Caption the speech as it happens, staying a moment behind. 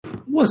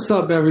What's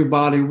up,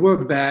 everybody?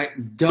 We're back.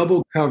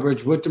 Double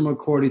coverage with the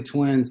McCourty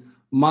twins.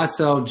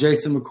 Myself,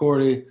 Jason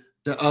McCourty,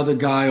 the other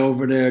guy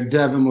over there,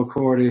 Devin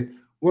McCourty.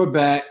 We're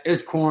back.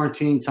 It's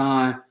quarantine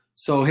time.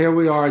 So here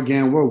we are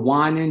again. We're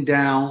winding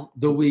down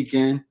the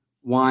weekend.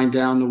 Wind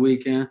down the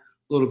weekend.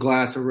 Little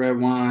glass of red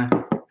wine.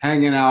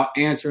 Hanging out,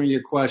 answering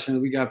your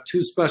questions. We got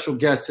two special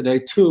guests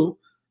today.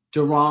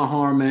 Deron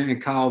Harmon and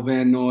Kyle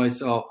Van Noy.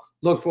 So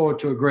look forward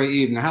to a great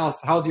evening.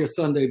 How's your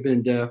Sunday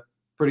been, Dev?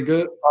 Pretty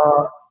good?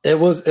 It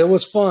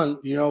was fun.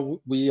 You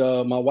know,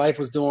 my wife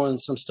was doing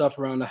some stuff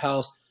around the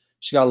house.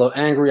 She got a little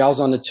angry. I was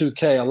on the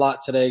 2K a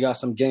lot today. Got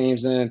some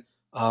games in.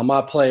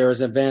 My player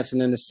is advancing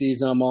in the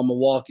season. I'm on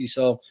Milwaukee,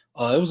 so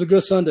it was a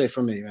good Sunday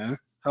for me, man.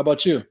 How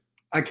about you?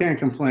 I can't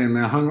complain,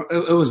 man.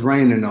 It was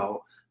raining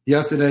though.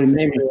 Yesterday,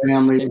 me and my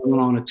family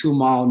went on a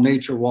 2-mile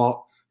nature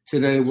walk.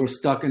 Today, we're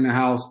stuck in the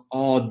house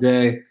all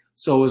day,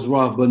 so it was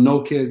rough. But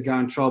no kids got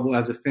in trouble.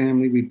 As a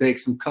family, we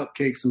baked some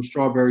cupcakes, some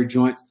strawberry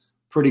joints.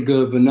 Pretty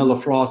good vanilla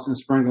frosting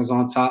sprinkles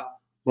on top.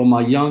 But my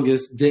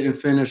youngest didn't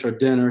finish her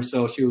dinner,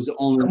 so she was the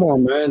only. Come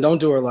on, man! Don't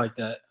do her like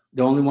that.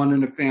 The only one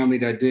in the family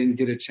that didn't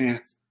get a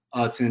chance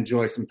to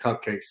enjoy some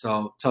cupcakes.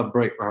 So tough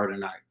break for her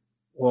tonight.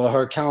 Well,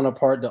 her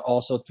counterpart, the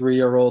also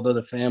 3-year-old of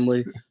the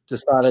family,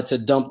 decided to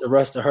dump the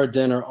rest of her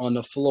dinner on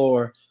the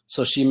floor,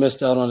 so she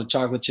missed out on the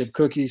chocolate chip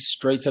cookies.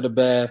 Straight to the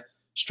bath,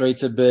 straight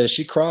to bed.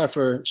 She cried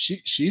for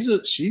she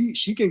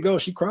can go.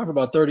 She cried for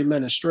about 30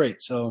 minutes straight.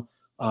 So.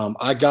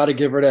 I got to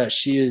give her that.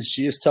 She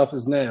is tough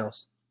as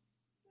nails.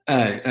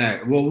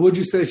 Hey. Well, what'd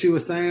you say she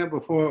was saying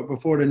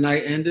before the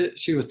night ended?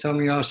 She was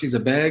telling y'all she's a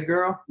bad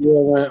girl?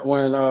 Yeah,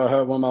 when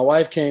my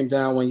wife came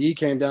down, when Yi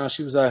came down,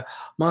 she was like,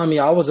 "Mommy,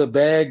 I was a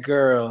bad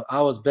girl.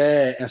 I was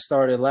bad," and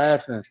started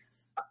laughing.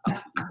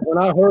 When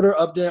I heard her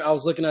up there, I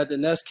was looking at the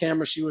Nest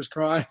camera. She was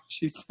crying.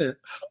 She said,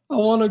 "I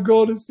want to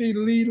go to see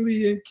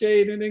Lily and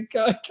Caden and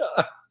Kai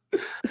Kai."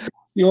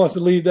 He wants to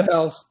leave the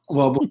house.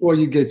 Well, before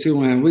you get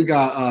too in, we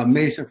got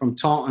Mason from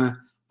Taunton.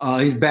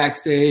 He's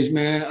backstage,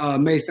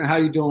 man. Mason, how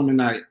you doing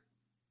tonight?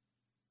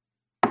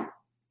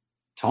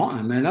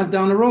 Taunton, man, that's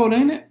down the road,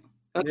 ain't it?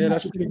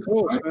 That's pretty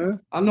close,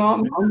 man. I know.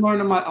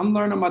 I'm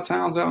learning my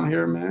towns out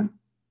here, man.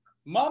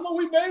 Mama,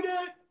 we made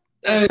it.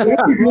 Hey,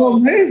 there you go,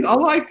 Mason. I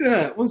like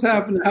that. What's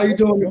happening? How you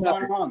doing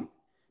tonight?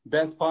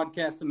 Best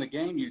podcast in the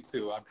game, you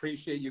two. I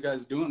appreciate you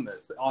guys doing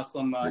this.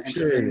 Awesome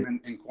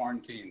entertainment in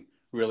quarantine.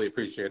 Really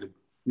appreciate it.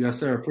 Yes,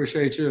 sir.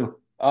 Appreciate you.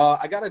 I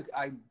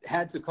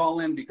had to call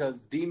in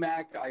because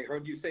DMAC, I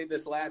heard you say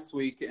this last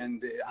week,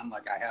 and I'm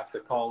like, I have to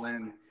call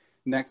in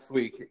next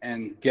week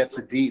and get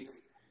the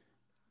deets.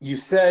 You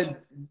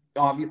said,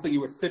 obviously,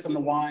 you were sipping the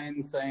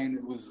wine, saying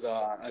it was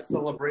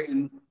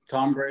celebrating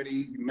Tom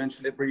Brady. You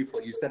mentioned it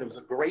briefly. You said it was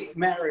a great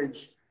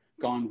marriage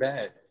gone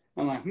bad.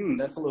 I'm like,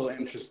 that's a little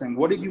interesting.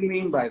 What did you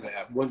mean by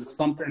that? Was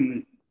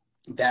something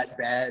that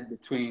bad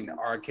between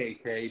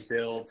RKK,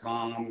 Bill,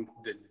 Tom?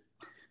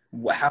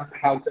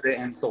 How could it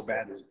end so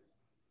badly?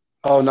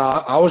 Oh, no,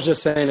 I was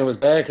just saying it was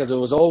bad because it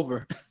was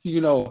over.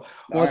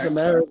 Once a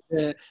marriage,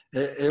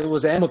 it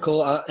was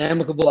amicable,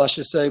 I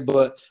should say.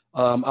 But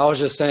I was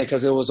just saying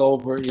because it was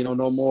over,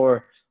 no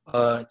more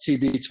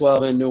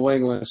TB12 in New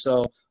England.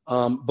 So,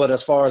 but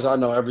as far as I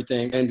know,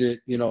 everything ended,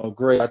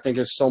 great. I think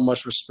there's so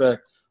much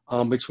respect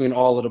between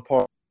all of the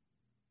parties.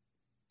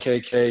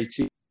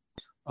 KK,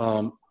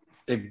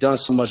 they've done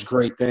so much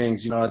great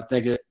things. I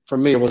think for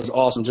me, it was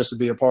awesome just to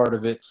be a part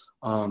of it.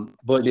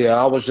 But yeah,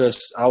 I was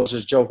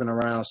just joking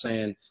around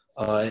saying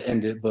it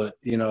ended, but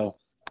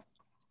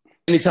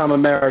anytime a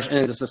marriage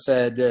ends, it's a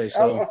sad day.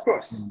 So of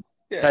course.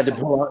 Yeah,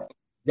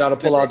 got to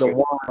pull out the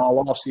wine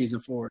all off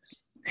season for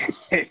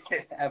it.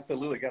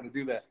 Absolutely, got to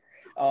do that.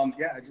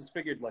 I just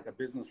figured like a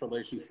business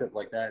relationship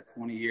like that,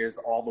 20 years,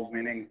 all the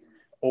winning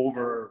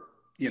over,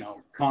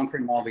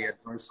 conquering all the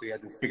adversity. I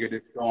just figured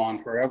it'd go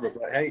on forever.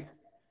 But hey,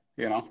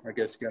 I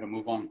guess you got to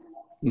move on.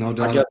 No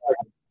doubt. I guess,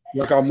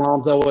 like our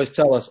moms always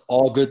tell us,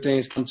 all good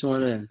things come to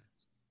an end.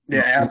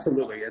 Yeah,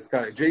 absolutely. It's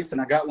got it.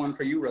 Jason, I got one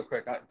for you real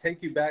quick. I'll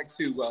take you back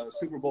to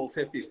Super Bowl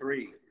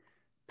 53.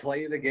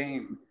 Play of the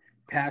game.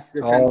 Pass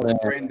defense to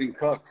Brandon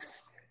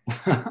Cooks.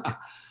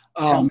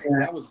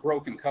 That was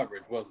broken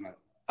coverage, wasn't it?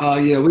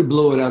 Yeah, we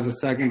blew it as a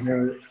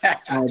secondary.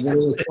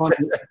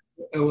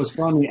 It was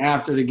funny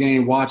after the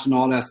game watching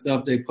all that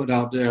stuff they put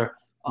out there.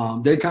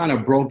 They kind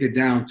of broke it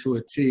down to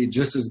a T,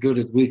 just as good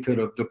as we could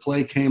have. The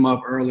play came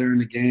up earlier in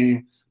the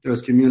game. There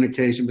was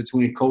communication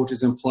between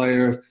coaches and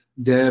players.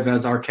 Dev,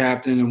 as our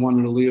captain and one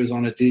of the leaders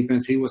on the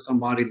defense, he was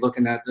somebody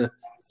looking at the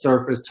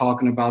surface,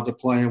 talking about the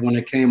play. And when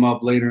it came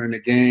up later in the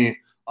game,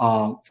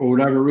 for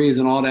whatever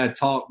reason, all that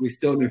talk, we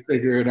still didn't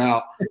figure it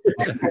out.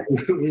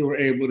 We were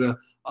able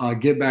to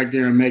get back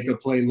there and make a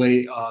play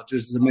late,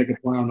 just to make a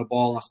play on the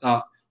ball and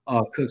stop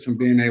Cooks from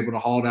being able to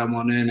haul that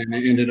one in. And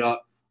it ended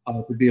up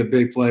to be a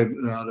big play.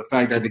 The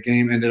fact that the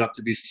game ended up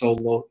to be so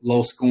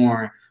low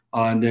scoring,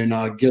 and then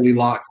Gilly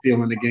Locke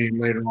stealing the game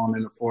later on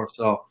in the fourth.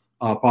 So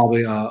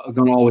probably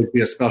going to always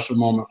be a special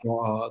moment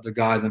for the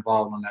guys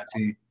involved on that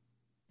team.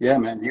 Yeah,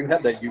 man, you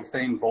had that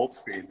Usain Bolt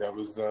speed. That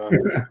was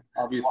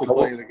obviously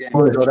play of the game.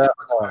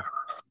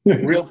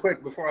 Real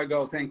quick before I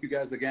go, thank you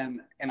guys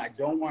again. And I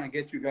don't want to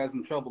get you guys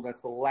in trouble.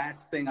 That's the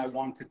last thing I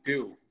want to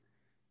do.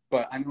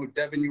 But I know,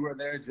 Devin, you were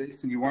there.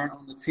 Jason, you weren't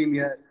on the team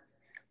yet.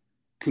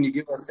 Can you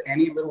give us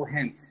any little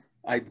hints?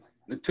 I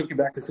took you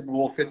back to Super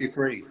Bowl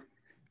 53.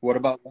 What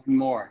about one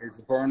more? It's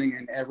burning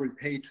in every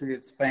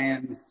Patriots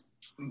fan's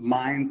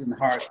minds and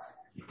hearts.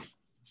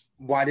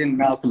 Why didn't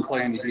Malcolm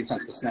play any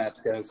defensive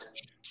snaps, guys?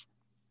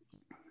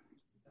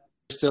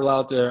 Still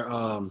out there.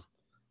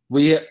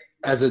 We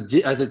as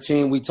a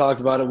team, we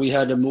talked about it. We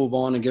had to move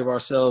on and give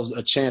ourselves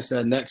a chance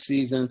that next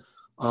season,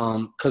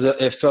 because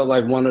it felt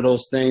like one of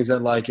those things that,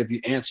 like, if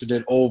you answered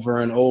it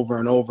over and over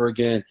and over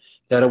again,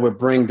 that it would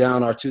bring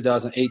down our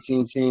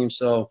 2018 team.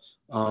 So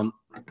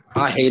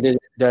I hated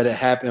that it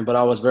happened, but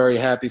I was very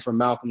happy for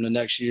Malcolm the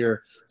next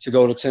year to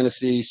go to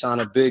Tennessee,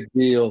 sign a big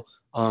deal,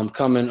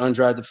 come in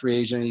undrafted free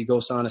agent. You go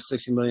sign a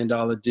 $60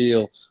 million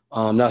deal.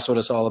 That's what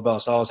it's all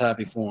about. So I was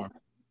happy for him.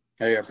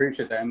 Hey, I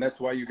appreciate that. And that's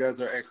why you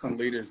guys are excellent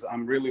leaders.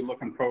 I'm really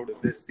looking forward to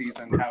this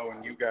season, how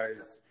when you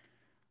guys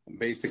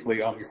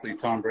basically, obviously,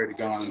 Tom Brady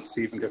gone,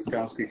 Stephen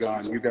Gostkowski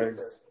gone, you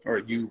guys, or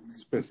you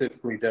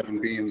specifically,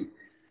 Devin, being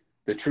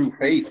the true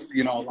face,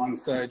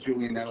 alongside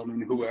Julian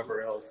Edelman,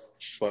 whoever else,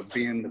 but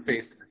being the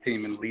face of the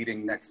team and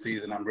leading next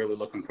season. I'm really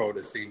looking forward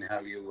to seeing how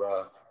you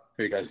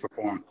guys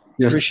perform.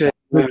 Yes, appreciate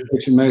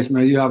you, Mace,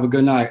 man. You have a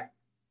good night.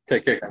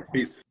 Take care, guys.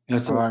 Peace.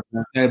 Yes, all right,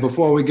 man. Hey,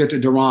 before we get to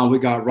Deron, we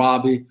got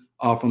Robbie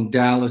from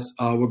Dallas.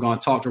 We're going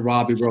to talk to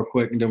Robbie real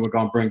quick, and then we're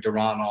going to bring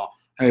Deron on.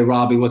 Hey,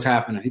 Robbie, what's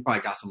happening? He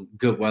probably got some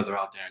good weather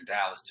out there in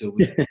Dallas, too.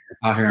 We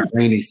out here in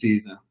rainy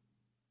season.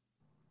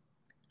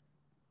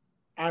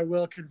 I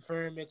will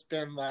confirm it's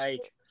been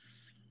like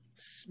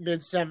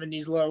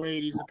mid-70s, low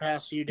 80s the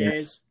past few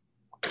days.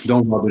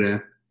 Don't rub it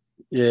in.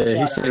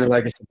 Yeah, he said it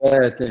like it's a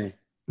bad thing.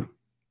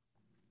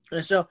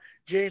 And so,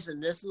 Jason,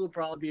 this will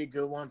probably be a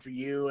good one for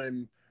you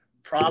and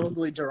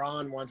probably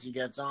Deron once he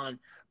gets on.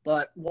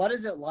 But what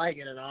is it like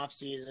in an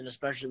offseason,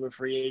 especially with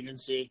free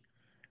agency,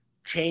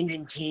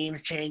 changing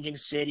teams, changing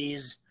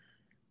cities,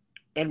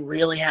 and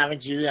really having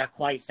to do that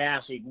quite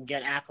fast so you can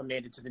get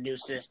acclimated to the new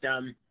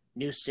system,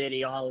 new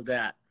city, all of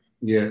that?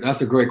 Yeah, that's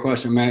a great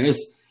question, man.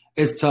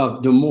 It's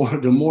tough. The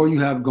more you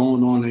have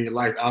going on in your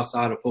life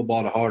outside of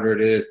football, the harder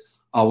it is.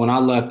 When I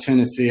left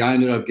Tennessee, I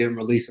ended up getting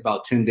released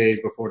about 10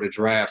 days before the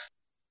draft.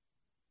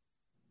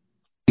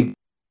 You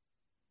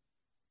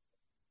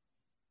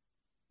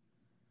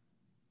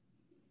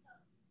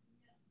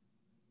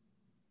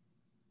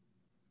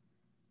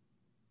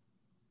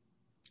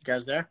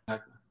guys there?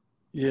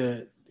 Yeah,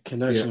 the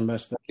connection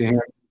messed up.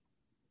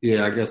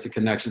 Yeah, I guess the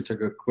connection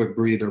took a quick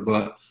breather.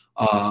 But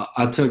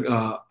I took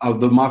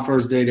my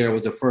first day there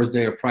was the first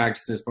day of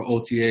practices for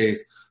OTAs.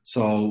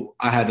 So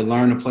I had to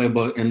learn the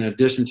playbook. In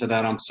addition to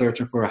that, I'm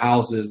searching for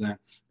houses and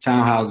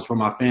townhouses for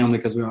my family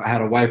because I had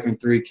a wife and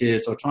 3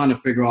 kids. So trying to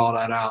figure all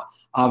that out.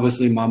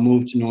 Obviously, my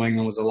move to New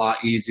England was a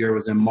lot easier. It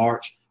was in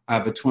March. I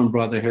have a twin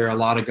brother here, a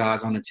lot of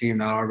guys on the team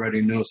that I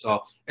already knew.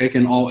 So it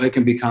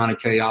can be kind of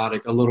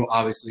chaotic, a little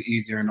obviously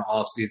easier in the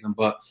off season,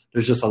 but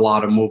there's just a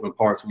lot of moving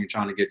parts when you're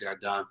trying to get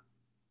that done.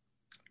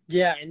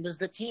 Yeah, and does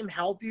the team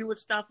help you with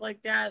stuff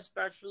like that,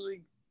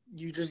 especially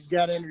you just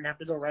get in and have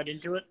to go right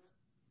into it?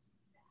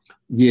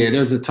 Yeah,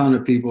 there's a ton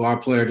of people, our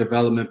player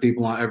development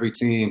people on every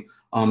team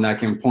that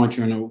can point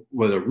you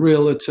with a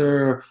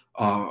realtor,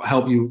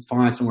 help you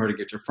find somewhere to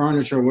get your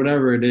furniture,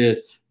 whatever it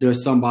is.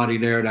 There's somebody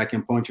there that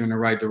can point you in the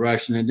right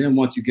direction. And then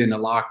once you get in the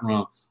locker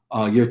room,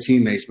 your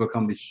teammates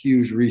become a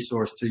huge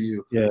resource to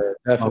you. Yeah,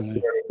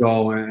 definitely. Where to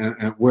go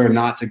and where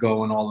not to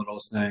go and all of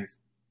those things.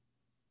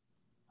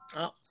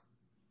 Oh,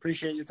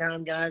 appreciate your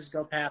time, guys.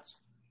 Go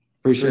Pats.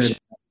 Appreciate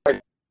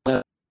it.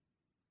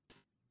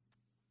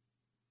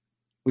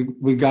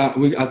 We got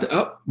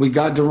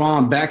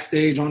Deron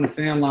backstage on the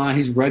fan line.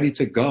 He's ready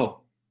to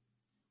go.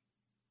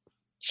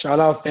 Shout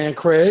out Fan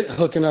Cred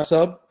hooking us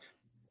up,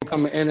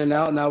 coming in and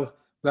out. Now we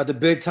got the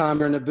big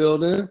timer in the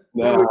building.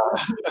 Mr.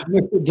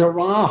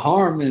 Deron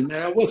Harmon,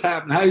 man, what's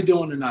happening? How you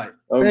doing tonight?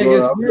 I'm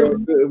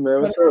doing good,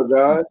 man. What's up,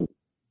 guys?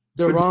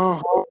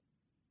 Deron Harmon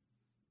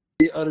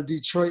of the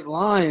Detroit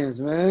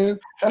Lions, man.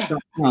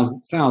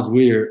 Sounds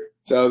weird.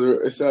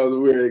 It sounds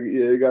weird.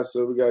 Yeah,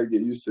 we gotta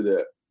get used to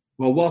that.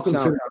 Well, welcome to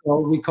the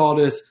show. We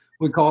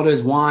call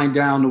this wind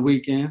down the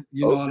weekend.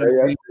 You know what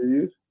I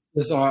mean?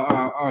 This is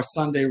our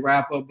Sunday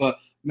wrap up. But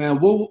man,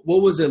 what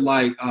was it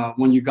like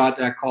when you got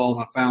that call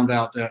and found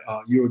out that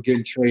you were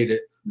getting traded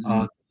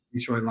to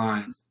Detroit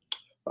Lions?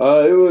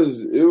 It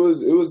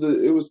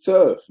was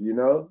tough. You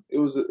know, it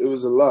was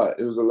a lot.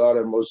 It was a lot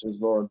of emotions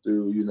going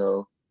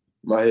through,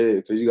 my head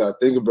because you got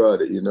to think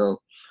about it.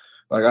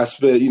 Like I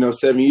spent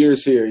 7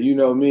 years here. You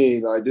know me.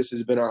 Like this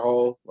has been our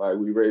home. Like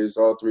we raised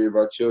all 3 of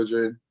our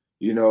children.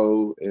 In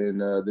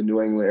the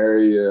New England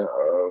area.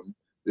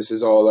 This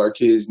is all our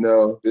kids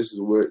know. This is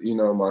what,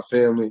 my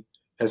family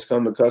has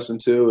come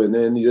accustomed to. And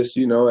then just,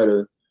 at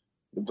the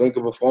blink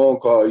of a phone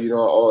call,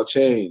 all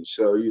changed.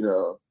 So,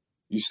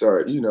 you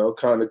start,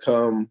 kind of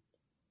come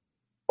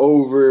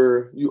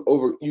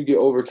you get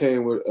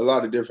overcame with a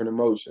lot of different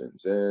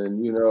emotions.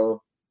 And,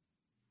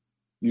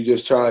 you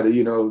just try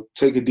to,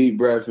 take a deep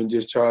breath and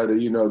just try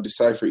to,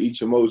 decipher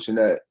each emotion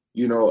at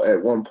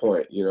one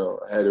point.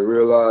 I had to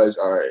realize,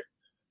 all right,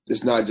 this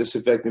is not just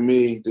affecting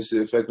me, this is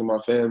affecting my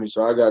family.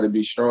 So I got to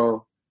be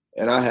strong,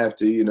 and I have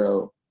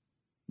to,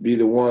 be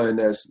the one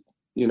that's,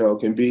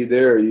 can be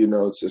there,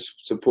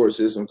 support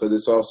system, because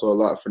it's also a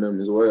lot for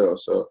them as well.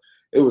 So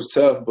it was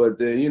tough, but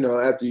then,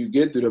 after you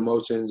get through the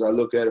emotions, I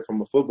look at it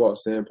from a football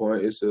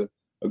standpoint, it's a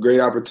great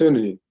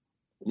opportunity.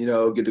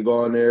 Get to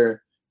go in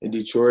there in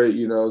Detroit,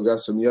 got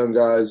some young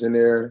guys in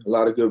there, a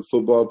lot of good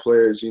football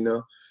players,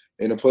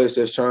 in a place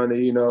that's trying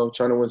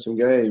to win some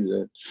games.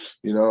 And,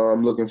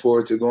 I'm looking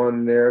forward to going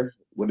in there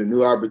with a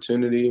new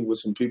opportunity with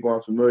some people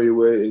I'm familiar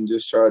with and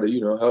just try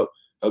to, help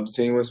the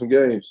team win some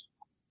games.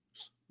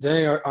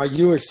 Dang, are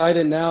you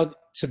excited now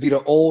to be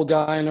the old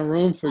guy in the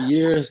room? For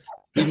years,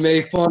 you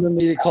made fun of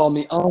me. They call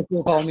me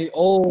uncle, call me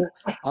old.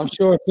 I'm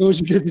sure as soon as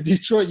you get to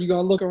Detroit, you're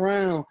going to look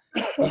around.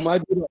 You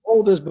might be the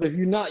oldest, but if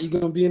you're not, you're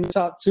going to be in the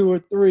top 2 or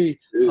 3.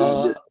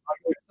 I'm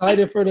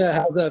excited for that.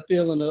 How's that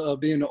feeling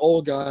of being the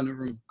old guy in the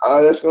room?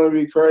 That's going to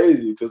be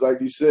crazy because, like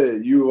you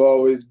said, you've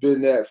always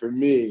been that for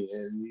me.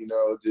 And,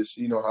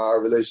 just, how our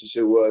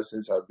relationship was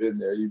since I've been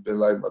there. You've been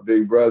like my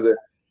big brother.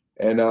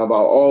 And I've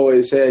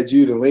always had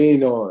you to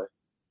lean on.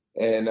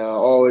 And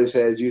always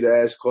had you to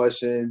ask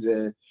questions.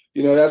 And,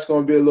 that's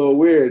going to be a little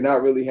weird,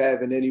 not really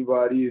having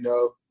anybody,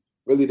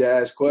 really to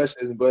ask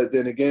questions. But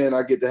then again,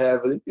 I get to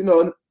have,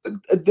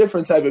 a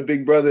different type of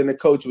big brother and a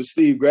coach with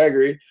Steve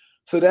Gregory.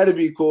 So that'd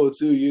be cool,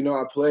 too.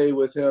 I played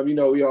with him.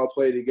 We all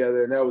played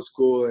together, and that was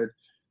cool. And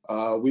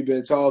we've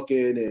been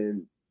talking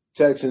and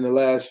texting the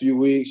last few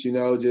weeks,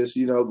 just,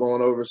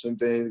 going over some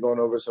things, going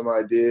over some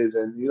ideas.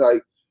 And,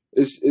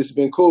 it's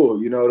been cool,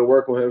 to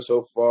work with him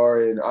so far.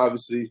 And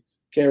obviously –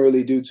 can't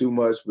really do too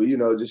much, but,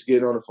 just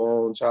getting on the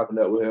phone, chopping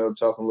up with him,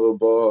 talking a little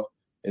ball,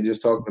 and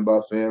just talking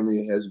about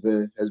family has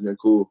been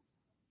cool.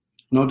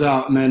 No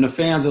doubt, man. The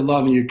fans are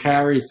loving you.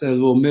 Carrie says,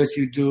 we'll miss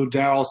you, dude.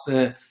 Daryl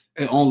said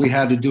it only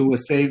had to do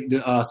with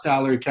the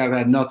salary cap,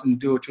 had nothing to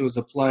do with you as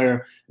a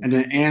player. And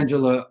then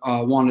Angela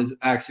wanted to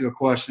ask you a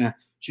question.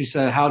 She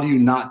said, how do you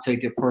not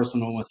take it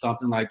personal when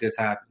something like this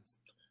happens?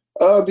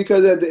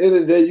 Because at the end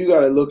of the day, you got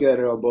to look at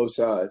it on both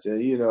sides.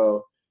 And,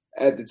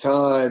 at the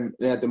time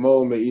and at the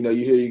moment, you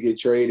hear you get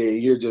traded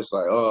and you're just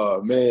like,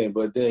 oh, man.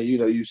 But then,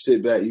 you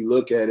sit back, you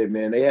look at it,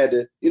 man. They had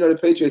to, the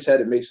Patriots had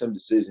to make some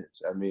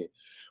decisions. I mean,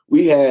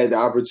 we had the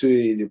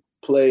opportunity to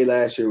play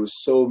last year with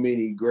so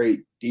many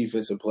great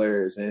defensive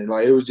players. And,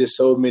 it was just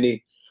so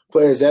many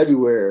players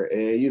everywhere.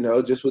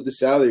 And, just with the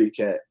salary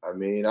cap. I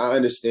mean, I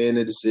understand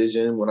the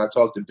decision. When I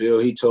talked to Bill,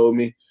 he told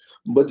me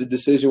what the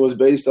decision was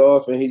based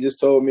off. And he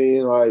just told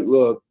me,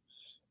 look,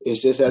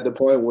 it's just at the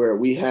point where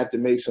we have to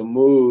make some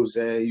moves,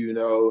 and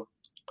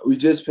we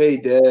just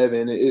paid Dev,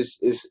 and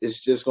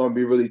it's just going to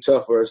be really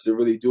tough for us to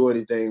really do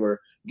anything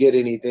or get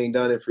anything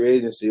done in free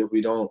agency if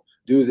we don't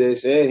do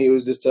this. And he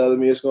was just telling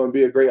me it's going to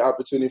be a great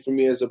opportunity for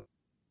me as a. I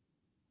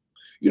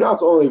can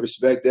only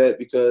respect that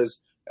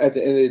because at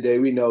the end of the day,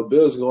 we know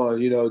Bill's going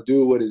to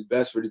do what is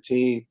best for the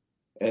team,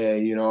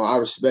 and I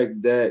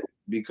respect that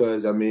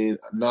because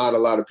not a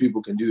lot of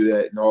people can do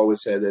that and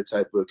always have that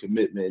type of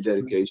commitment and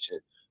dedication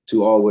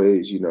to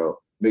always,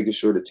 making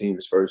sure the team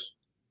is first.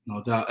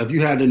 No doubt. If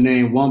you had to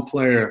name one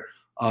player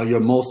you're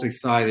most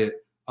excited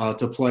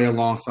to play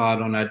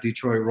alongside on that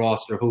Detroit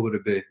roster, who would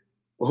it be?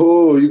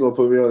 Oh, you're going to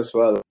put me on the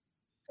spot.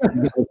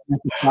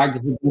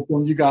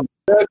 You got.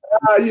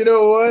 You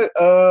know what?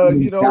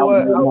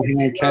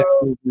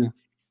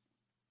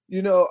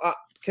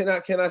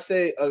 Can I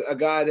say a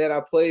guy that I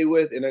played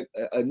with and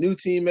a new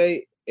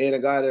teammate and a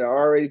guy that I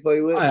already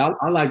played with? I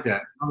like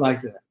that.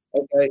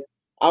 Okay.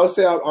 I would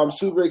say I'm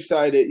super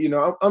excited.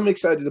 I'm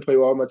excited to play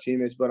with all my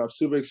teammates, but I'm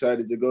super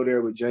excited to go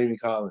there with Jamie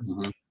Collins.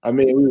 Mm-hmm.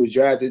 We were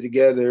drafted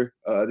together.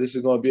 This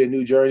is going to be a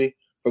new journey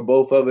for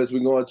both of us.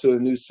 We're going to a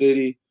new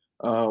city.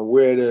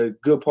 We're at a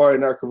good part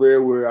in our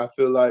career where I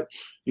feel like,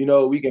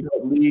 we can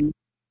help lead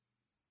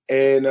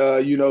and,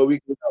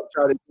 we can help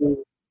try to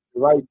do the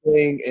right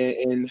thing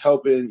and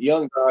helping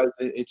young guys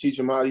and teach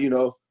them how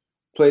to,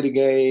 play the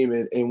game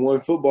and win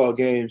football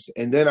games.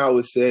 And then I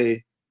would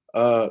say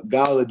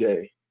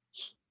Golladay.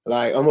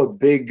 I'm a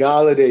big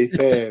Golladay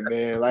fan,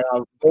 man. I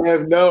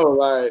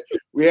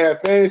we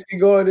had fantasy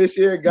going this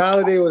year.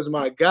 Golladay was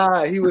my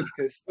guy. He was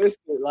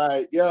consistent.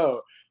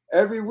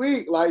 Every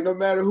week, no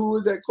matter who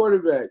was at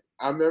quarterback.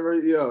 I remember,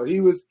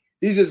 he's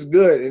just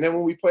good. And then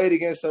when we played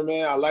against him,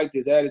 man, I liked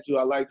his attitude.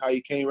 I liked how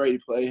he came ready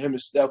to play. Him and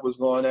Steph was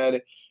going at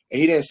it, and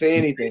he didn't say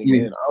anything,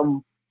 man.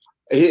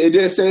 He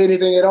didn't say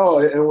anything at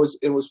all. It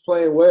was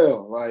playing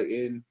well.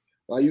 You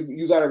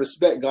got to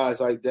respect guys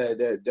like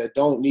that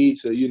don't need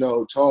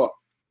to, talk.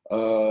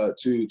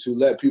 To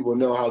let people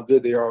know how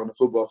good they are on the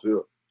football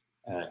field.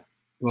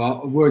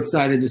 Well, we're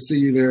excited to see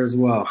you there as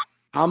well.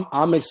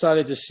 I'm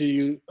excited to see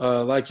you.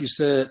 Like you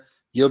said,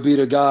 you'll be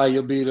the guy.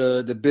 You'll be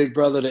the big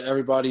brother to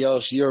everybody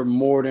else. You're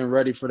more than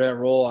ready for that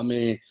role.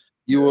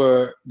 You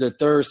were the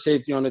third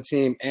safety on the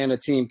team and a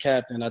team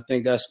captain. I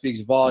think that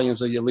speaks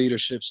volumes of your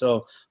leadership.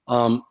 So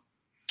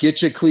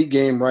Get your cleat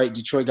game right.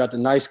 Detroit got the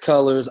nice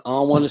colors. I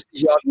don't want to see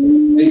y'all.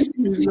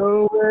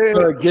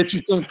 Get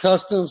you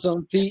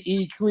some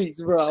PE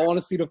cleats, bro. I want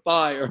to see the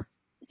fire.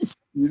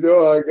 You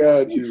know I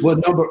got you. What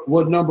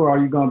number are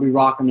you going to be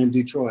rocking in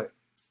Detroit?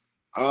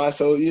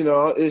 So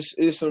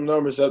it's some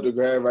numbers up to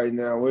grab right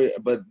now.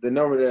 But the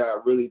number that I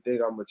really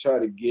think I'm gonna try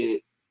to get,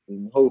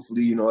 and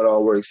hopefully it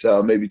all works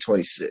out. Maybe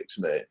 26,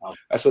 man.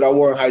 That's what I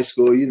wore in high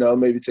school.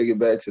 Maybe take it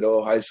back to the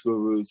old high school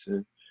roots,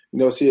 and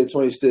see at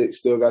 26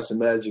 still got some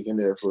magic in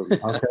there for me.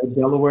 Okay,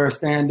 Delaware,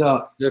 stand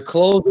up. The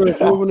closer is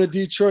moving to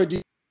Detroit.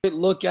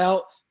 Look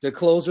out, the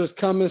closer is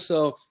coming.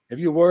 So if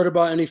you're worried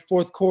about any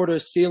fourth quarter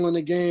sealing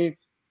the game,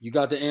 you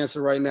got the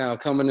answer right now.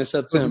 Coming in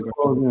September.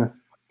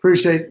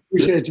 Appreciate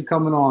you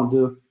coming on,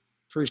 dude.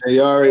 Hey,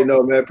 you already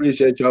know, man.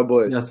 Appreciate y'all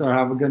boys. Yes, sir.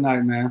 Have a good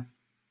night, man.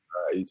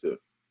 All right, you too.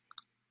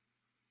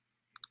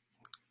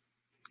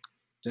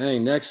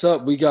 Dang, next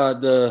up we got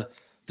the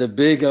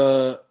big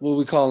what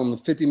we call him, the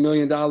 $50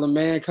 million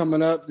man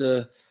coming up,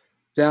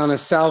 down in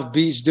South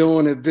Beach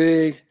doing it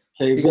big.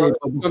 KB,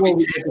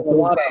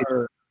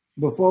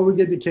 before we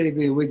get to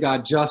KB, we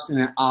got Justin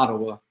in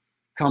Ottawa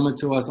coming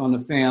to us on the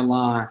fan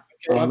line.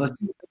 Okay.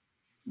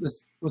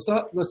 What's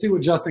up? Let's see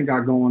what Justin got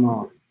going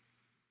on.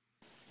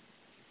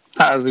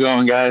 How's it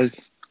going,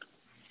 guys?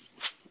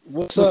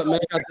 What's up, man?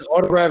 Got the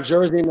autographed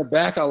jersey in the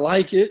back. I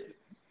like it.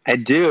 I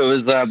do. It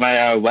was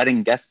my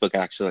wedding guest book,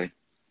 actually.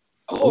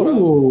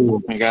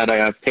 Oh, I got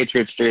a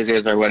Patriots jersey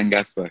as our wedding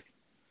guest book.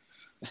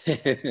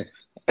 And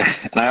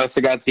I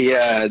also got the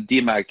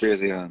DMAC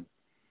jersey on.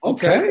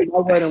 Okay. My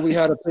wedding, we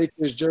had a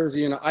Patriots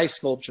jersey and an ice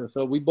sculpture.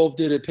 So we both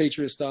did it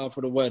Patriot style for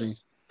the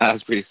weddings. That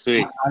was pretty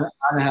sweet. I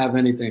didn't have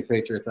anything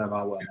Patriots at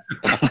my wedding.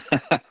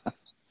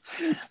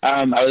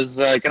 I was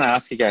going to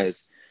ask you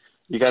guys.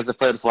 You guys have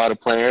played with a lot of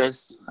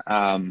players.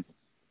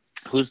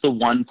 Who's the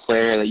one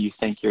player that you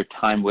think your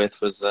time with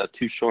was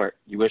too short?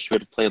 You wish you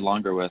would have played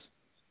longer with?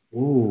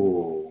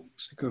 Ooh.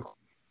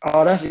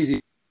 Oh, that's easy.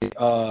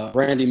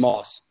 Randy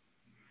Moss.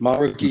 My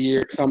rookie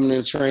year coming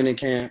into training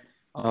camp,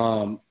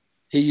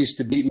 he used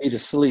to beat me to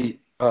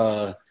sleep. We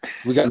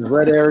got in the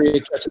red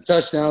area, catching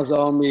touchdowns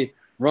on me,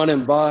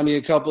 running by me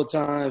a couple of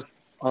times.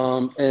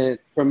 And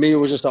for me, it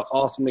was just an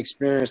awesome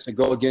experience to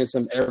go against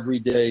him every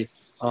day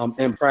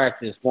in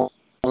practice,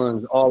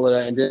 all of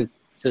that. And then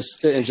to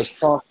sit and just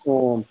talk to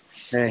him.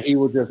 And he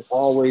would just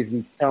always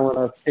be telling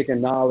us,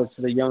 kicking knowledge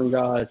to the young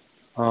guys.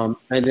 And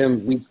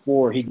then week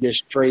 4, he gets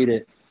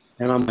traded.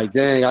 And I'm like,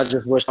 dang, I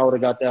just wish I would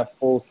have got that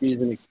full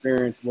season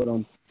experience with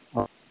him.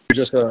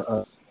 Just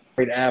a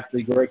great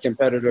athlete, great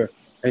competitor,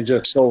 and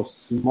just so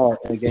smart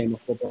in the game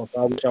of football.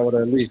 So I wish I would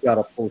have at least got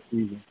a full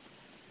season.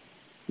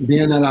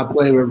 Being that I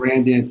played with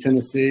Randy in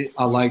Tennessee,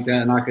 I like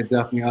that, and I could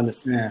definitely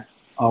understand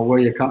where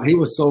you're coming. He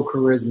was so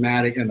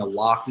charismatic in the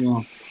locker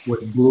room,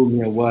 which blew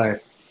me away.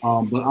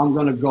 But I'm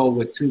going to go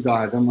with 2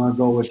 guys. I'm going to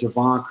go with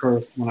Javon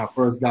Curse when I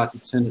first got to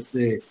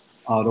Tennessee.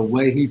 The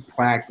way he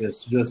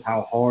practiced, just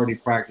how hard he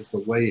practiced, the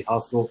way he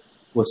hustled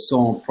was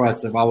so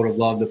impressive. I would have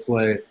loved to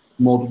play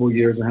multiple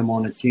years with him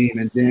on the team.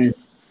 And then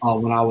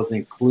when I was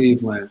in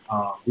Cleveland,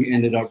 we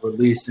ended up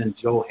releasing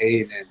Joe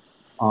Hayden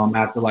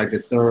after like the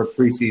 3rd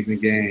preseason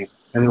game.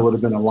 And it would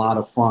have been a lot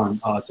of fun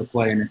to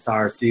play an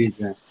entire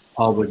season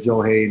with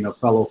Joe Hayden, a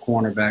fellow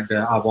cornerback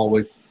that I've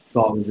always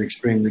thought was an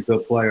extremely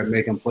good player,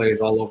 making plays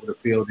all over the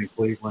field in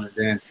Cleveland, and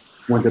then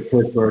went to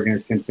Pittsburgh and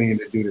has continued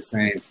to do the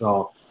same.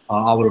 So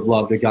I would have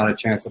loved to got a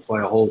chance to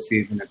play a whole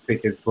season and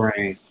pick his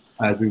brain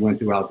as we went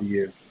throughout the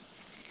year.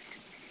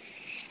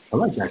 I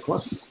like that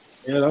question.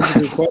 Yeah, that was a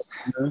good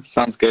question, man.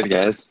 Sounds good,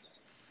 guys.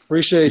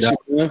 Appreciate you,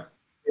 man.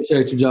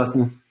 Appreciate you,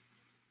 Justin.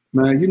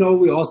 Man,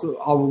 we also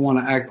I would want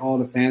to ask all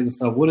the fans and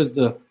stuff, what is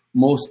the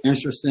most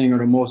interesting or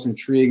the most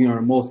intriguing or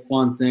the most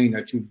fun thing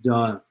that you've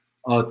done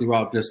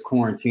throughout this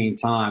quarantine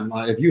time?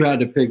 If you had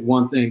to pick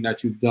one thing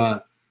that you've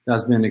done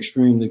that's been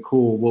extremely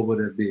cool, what would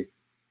it be?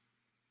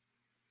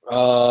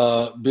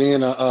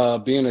 Being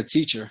a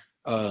teacher,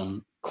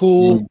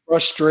 cool,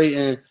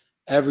 frustrating,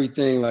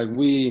 everything. Like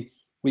we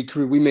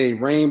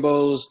made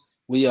rainbows.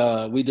 We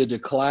did the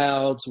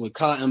clouds with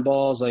cotton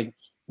balls. Like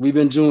we've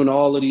been doing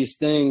all of these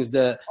things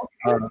that.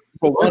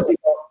 For one thing,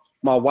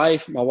 my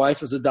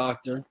wife is a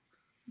doctor.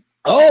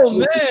 Oh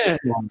man,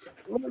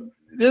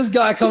 this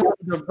guy comes with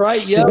the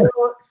bright yellow.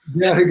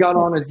 Yeah, he got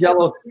on his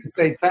yellow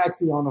say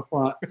taxi on the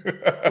front.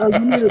 Oh, you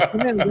need a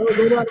pen. Go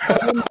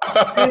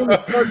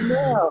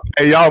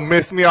Hey, y'all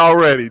missed me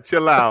already.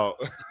 Chill out.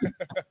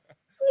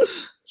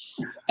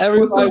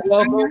 Everybody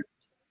welcome.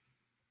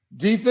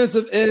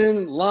 Defensive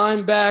end,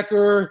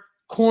 linebacker,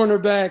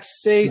 cornerback,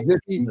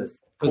 safety,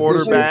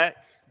 Quarterback.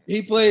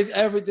 He plays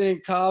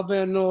everything. Kyle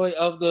Van Noy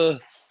of the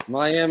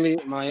Miami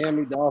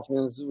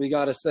Dolphins. We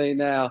got to say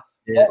now.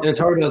 Yeah, it's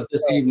hurt us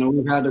this evening.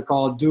 We've had to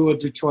call a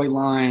Detroit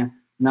Lion.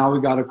 Now we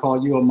got to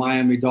call you a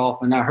Miami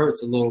Dolphin. That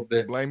hurts a little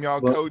bit. Blame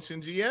y'all coach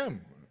and GM.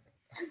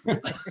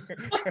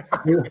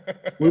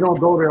 we don't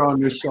go there on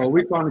this show.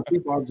 We're trying to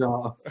keep our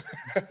jobs.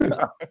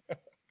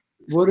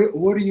 What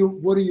are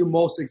you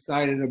most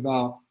excited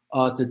about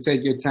to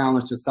take your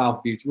talent to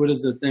South Beach? What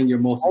is the thing you're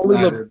most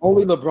excited about?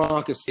 Only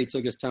LeBron could say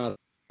took his talent.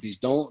 Beach.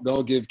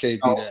 Don't give KP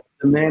that.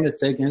 The man is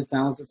taking his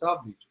talents to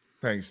South Beach.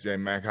 Thanks, J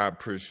Mac. I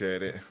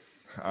appreciate it.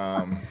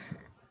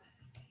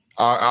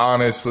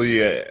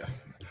 Honestly,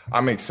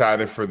 I'm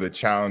excited for the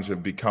challenge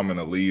of becoming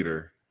a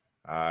leader.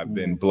 I've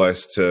been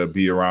blessed to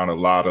be around a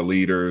lot of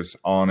leaders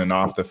on and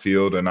off the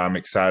field, and I'm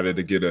excited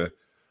to get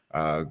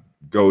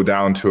go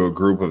down to a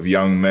group of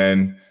young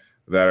men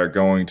that are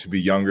going to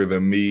be younger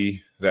than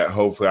me, that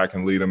hopefully I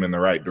can lead them in the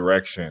right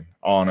direction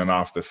on and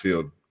off the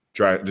field.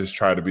 Try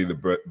to be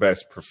the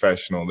best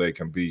professional they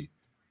can be.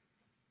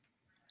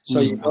 So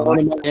you're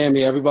going to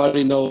Miami.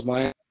 Everybody knows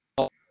Miami.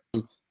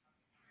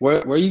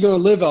 Where are you going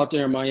to live out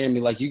there in Miami?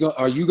 Like,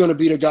 are you going to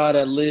be the guy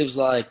that lives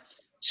like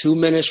 2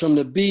 minutes from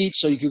the beach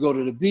so you could go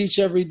to the beach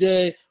every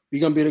day? Are you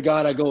going to be the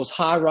guy that goes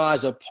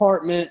high-rise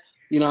apartment,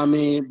 you know what I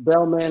mean,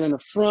 bellman in the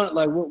front?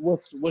 Like,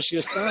 what's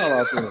your style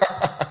out there?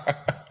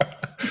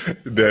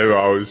 They're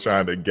always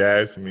trying to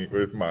gas me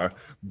with my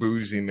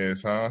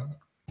bouginess, huh?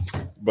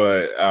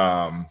 But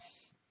I'm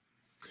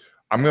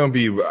going to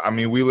be – I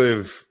mean, we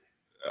live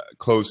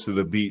close to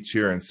the beach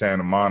here in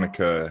Santa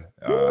Monica.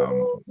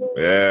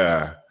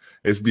 Yeah.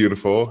 It's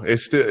beautiful.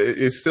 It's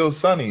still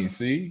sunny.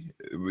 See,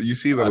 you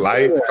see the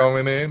lights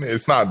coming in.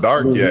 It's not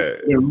dark yet.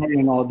 It's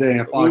raining all day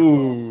in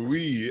Foxborough.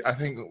 Ooh, I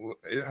think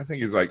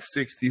it's like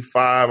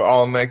 65.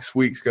 All next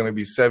week's gonna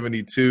be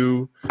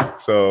 72.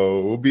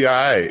 So we'll be all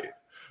right.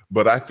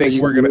 But I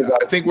think we're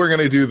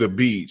gonna do the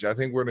beach. I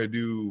think we're gonna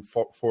do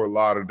Fort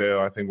Lauderdale.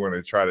 I think we're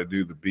gonna try to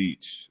do the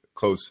beach,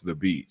 close to the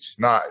beach.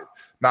 Not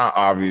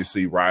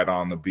obviously right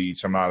on the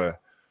beach. I'm not a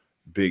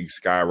big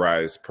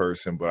skyrise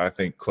person, but I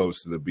think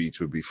close to the beach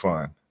would be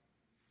fun.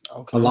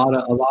 Okay. A lot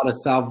of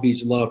South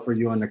Beach love for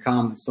you in the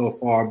comments so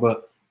far.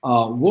 But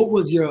what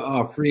was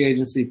your free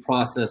agency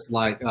process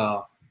like?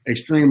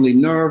 Extremely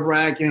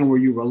nerve-wracking? Were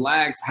you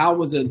relaxed? How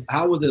was it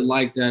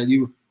like that?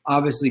 You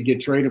obviously get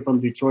traded from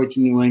Detroit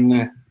to New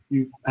England.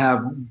 You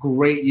have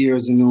great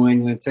years in New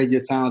England, take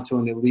your talent to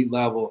an elite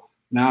level.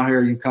 Now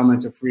here you come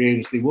into free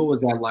agency. What was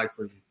that like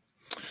for you?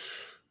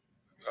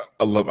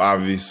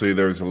 Obviously,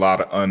 there's a lot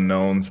of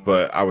unknowns,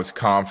 but I was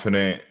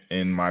confident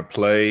in my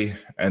play.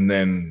 And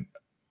then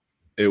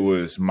it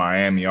was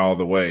Miami all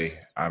the way.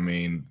 I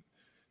mean,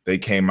 they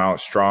came out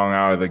strong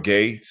out of the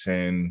gates,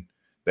 and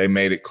they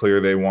made it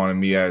clear they wanted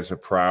me as a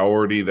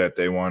priority, that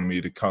they wanted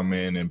me to come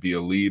in and be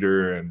a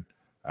leader, and,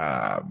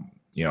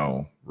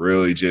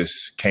 really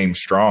just came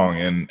strong.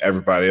 And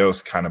everybody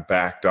else kind of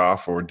backed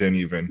off or didn't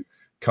even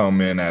come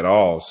in at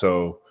all.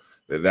 So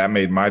that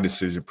made my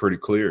decision pretty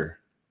clear.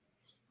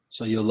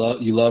 So you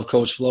love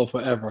Coach Flo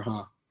forever,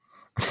 huh?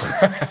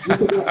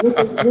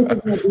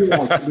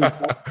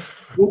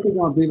 What's it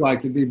going to be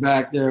like to be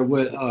back there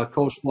with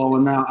Coach Flo,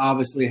 and now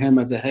obviously him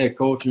as a head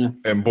coach?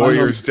 And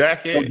Boyer's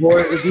jacket.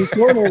 Boyer's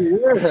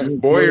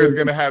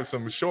going to have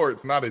some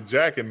shorts, not a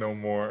jacket no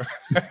more.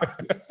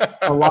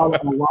 a lot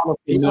of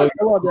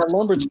that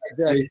lumberjack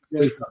jacket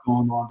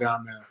going on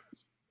down there.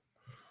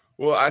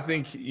 Well, I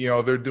think,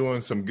 they're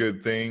doing some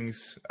good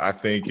things. I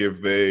think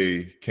if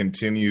they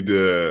continue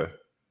to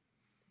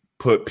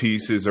put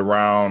pieces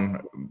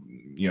around,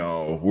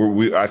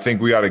 I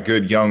think we got a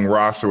good young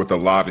roster with a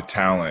lot of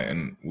talent,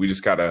 and we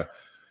just got to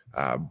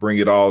bring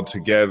it all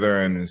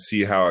together and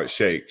see how it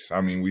shakes. I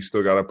mean, we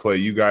still got to play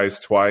you guys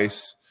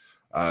twice.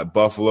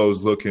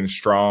 Buffalo's looking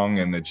strong,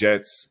 and the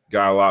Jets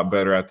got a lot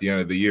better at the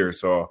end of the year.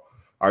 So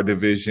our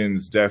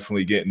division's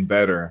definitely getting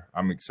better.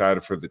 I'm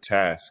excited for the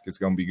task. It's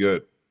going to be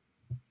good.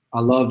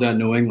 I love that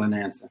New England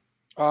answer.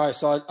 All right,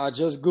 so I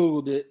just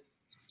Googled it.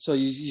 So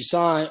you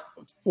signed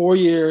 4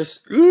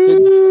 years.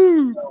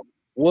 Ooh.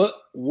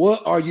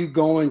 What are you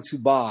going to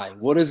buy?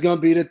 What is going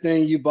to be the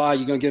thing you buy?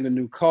 You're going to get a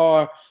new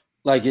car?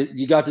 Like,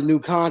 you got the new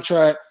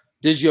contract.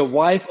 Did your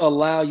wife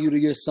allow you to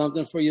get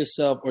something for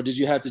yourself, or did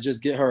you have to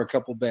just get her a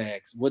couple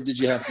bags? What did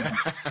you have to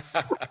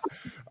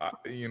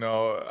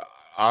do?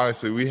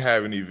 Honestly, we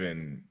haven't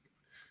even –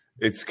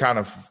 it's kind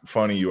of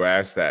funny you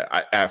asked that.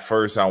 At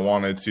first, I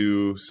wanted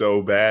to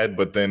so bad,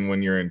 but then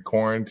when you're in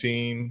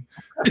quarantine,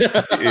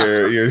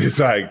 you're just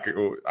like,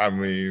 I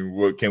mean,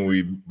 what can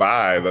we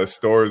buy? The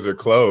stores are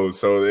closed,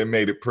 so it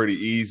made it pretty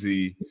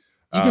easy.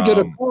 You could get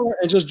a car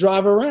and just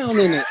drive around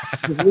in it.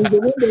 Just leave the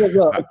windows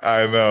up.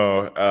 I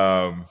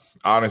know.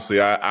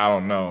 Honestly, I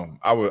don't know.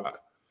 I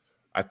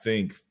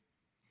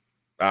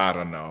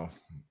don't know.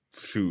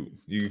 Shoot,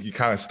 you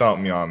kind of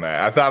stumped me on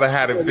that. I thought I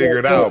had it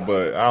figured out,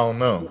 but I don't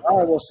know. All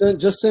right, well,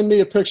 just send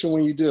me a picture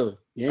when you do.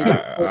 You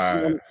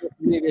ain't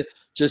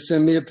just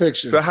send me a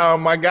picture. So how are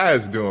my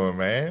guys doing,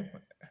 man?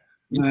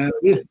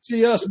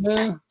 See us,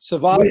 man.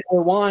 Survive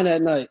for wine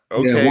at night.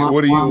 Okay,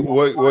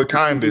 what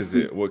kind is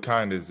it? What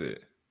kind is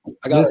it?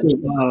 I got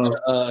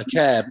a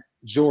cab,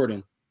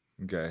 Jordan.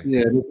 Okay.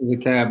 Yeah, this is a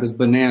cab. It's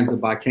Bonanza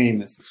by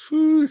Camus.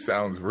 Ooh,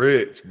 sounds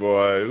rich,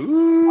 boy.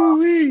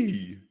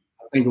 Ooh-wee.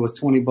 I think it was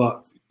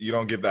 $20. You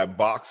don't get that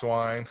box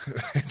wine,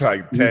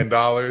 like $10.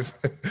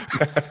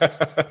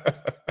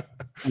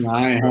 No,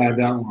 I ain't had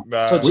that one.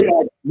 Nah.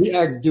 So we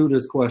asked Dude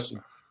this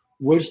question: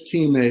 which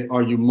teammate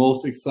are you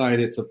most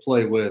excited to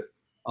play with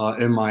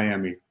in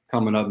Miami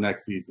coming up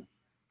next season?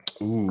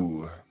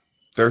 Ooh,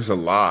 There's a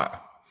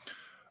lot.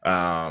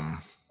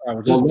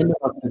 Just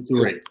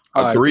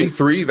three.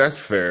 Three. That's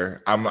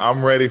fair.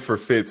 I'm ready for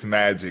Fitz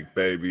magic,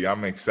 baby.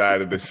 I'm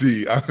excited to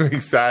see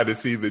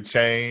the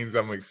chains.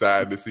 I'm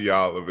excited to see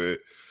all of it.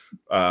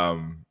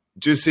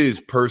 Just his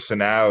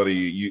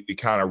personality, it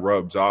kind of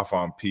rubs off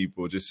on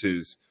people. Just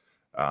his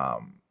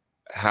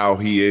how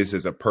he is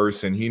as a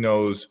person. He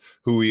knows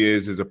who he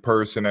is as a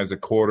person, as a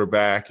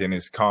quarterback, and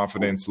his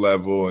confidence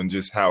level, and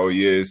just how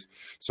he is.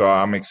 So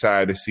I'm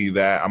excited to see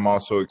that. I'm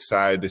also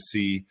excited to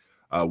see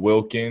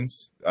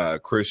Wilkins,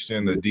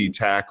 Christian, the D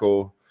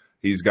tackle.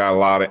 He's got a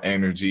lot of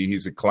energy.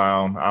 He's a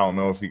clown. I don't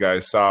know if you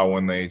guys saw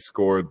when they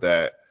scored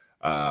that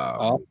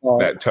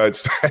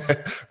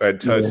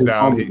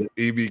touchdown.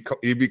 He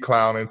be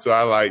clowning. So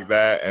I like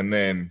that. And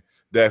then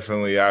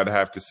definitely I'd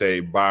have to say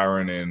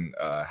Byron and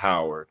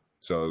Howard.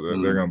 So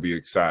they're going to be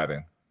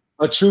exciting.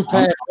 A true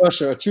pass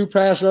rusher. A true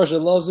pass rusher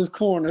loves his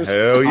corners.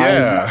 Hell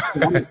yeah.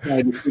 That's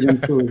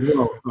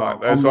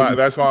why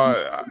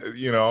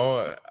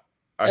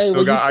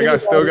I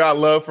still got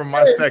love from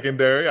my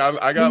secondary.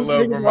 I got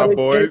love from my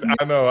boys.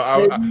 I know.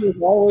 I was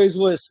always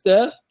with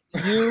Steph.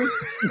 You.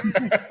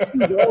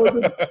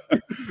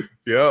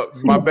 Yep.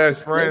 My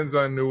best friends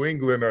on New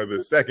England are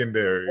the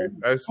secondary.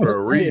 That's for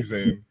a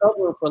reason.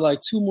 For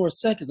like 2 more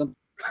seconds.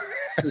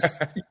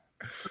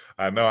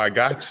 I know. I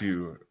got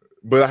you.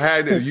 But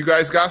you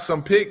guys got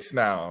some picks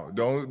now.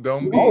 Don't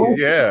be.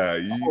 Yeah.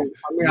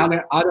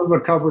 I didn't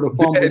recover the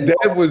fumble.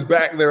 Dev was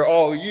back there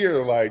all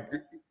year, like.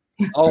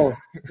 Oh,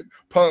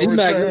 punt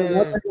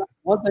return.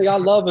 One thing I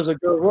love is a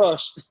good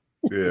rush.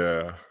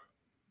 Yeah.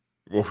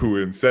 Well,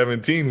 in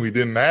 17 we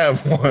didn't have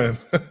one.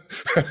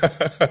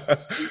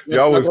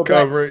 Y'all was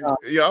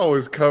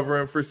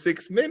covering for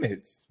 6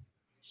 minutes.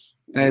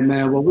 Hey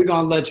man, well, we're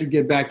gonna let you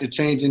get back to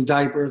changing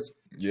diapers.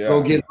 Yeah.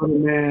 Go get little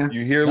man.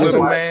 You hear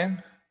little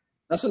man?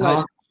 That's a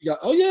nice.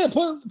 Oh yeah,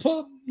 put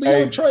Trey.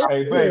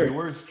 Hey baby,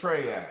 where's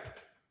Trey at?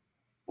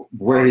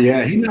 Where he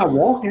at? He not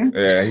walking.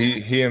 Yeah,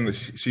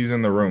 she's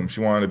in the room. She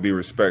wanted to be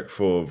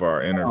respectful of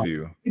our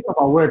interview. He's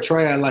talking about where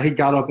Trey at, like he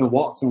got up and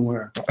walked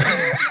somewhere.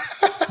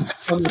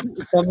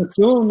 Coming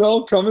soon,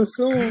 though. Coming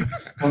soon.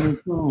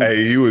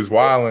 Hey, he was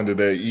wilding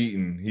today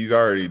eating. He's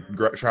already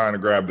trying to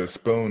grab the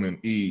spoon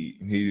and eat.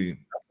 That's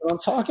what I'm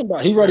talking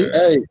about. He ready. Yeah.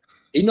 Hey,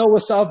 he know what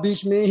South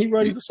Beach mean. He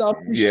ready for South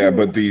Beach. Yeah, too.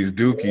 But these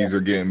dookies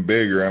are getting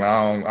bigger, and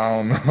I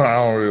don't know. I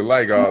don't really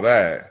like all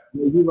that.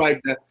 You right.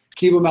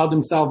 Keep them out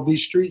them South Beach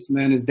streets,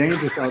 man. It's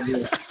dangerous out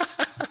there.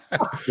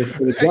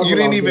 You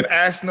didn't even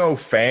ask no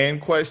fan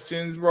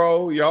questions,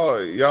 bro.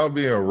 Y'all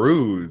being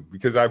rude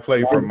because I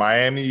play for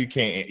Miami. We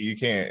can't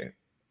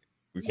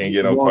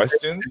get no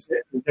questions.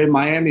 They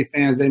Miami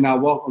fans. They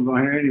not welcome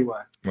on here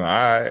anyway. All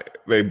right,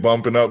 they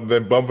bumping up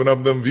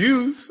them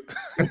views.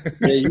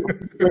 Yeah, you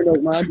hear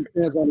those Miami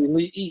fans on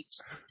Elite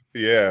Eats.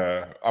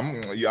 Yeah,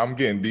 I'm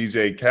getting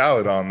DJ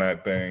Khaled on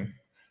that thing.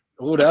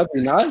 Oh, that'd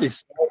be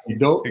nice. He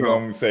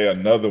gonna say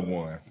another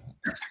one.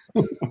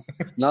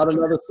 Not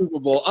another Super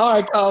Bowl. All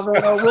right, Calvin.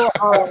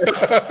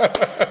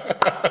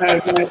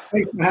 Hey, man,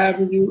 thanks for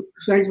having you.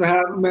 Thanks for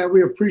having me, man.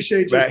 We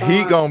appreciate your time.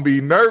 He gonna be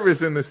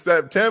nervous in the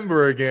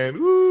September again.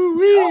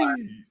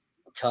 Woo-wee.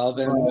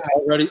 Calvin,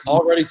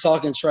 already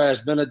talking trash.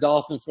 Been a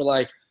Dolphin for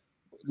like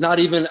not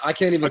even. I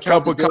can't even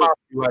count cup of coffee,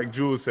 like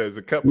Jules says.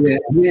 A cup. Yeah,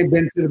 he ain't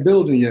been to the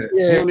building yet.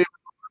 Yeah.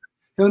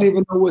 He don't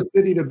even know what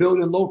city the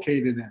building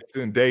located in. It's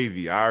in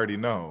Davie. I already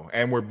know.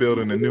 And we're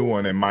building a new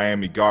one in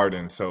Miami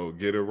Gardens, so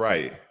get it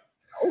right.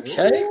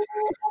 Okay.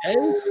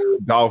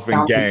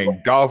 Dolphin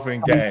gang.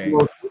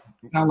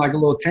 Sound like a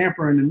little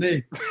tampering to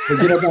me. So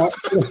get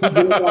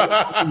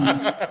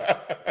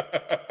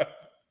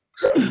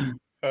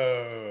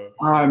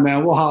all right,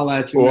 man. We'll holler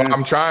at you. Well, man.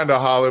 I'm trying to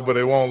holler, but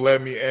it won't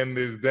let me end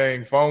this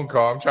dang phone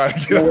call. I'm trying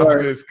to get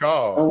off this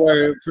call. Don't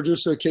worry.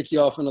 Producer will kick you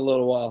off in a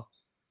little while.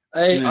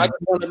 Hey, I just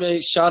want to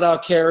make shout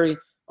out Carrie.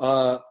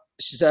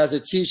 She says, as a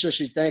teacher,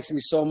 she thanks me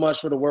so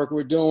much for the work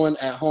we're doing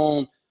at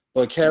home.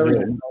 But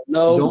Carrie,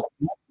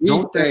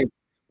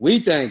 we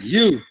thank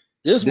you.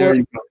 This work,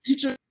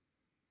 teacher,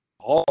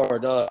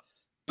 hard.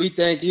 We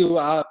thank you.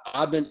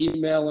 I've been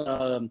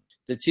emailing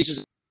the teachers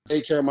I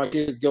take care of my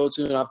kids go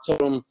to, and I've told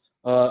them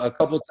a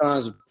couple of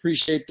times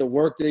appreciate the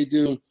work they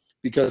do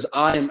because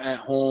I am at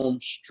home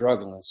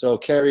struggling. So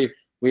Carrie,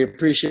 we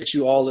appreciate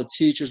you. All the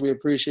teachers, we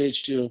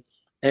appreciate you.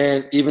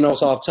 And even though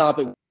it's off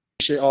topic, we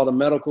appreciate all the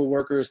medical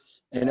workers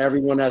and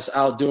everyone that's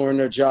out doing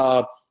their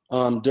job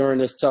during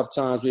this tough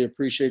times. We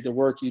appreciate the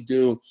work you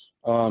do.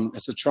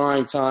 It's a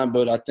trying time,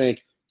 but I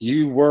think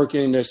you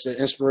working is an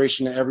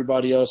inspiration to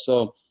everybody else.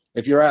 So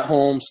if you're at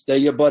home, stay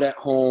your butt at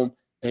home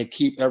and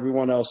keep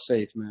everyone else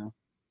safe, man.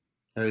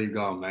 There you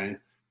go, man.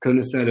 Couldn't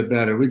have said it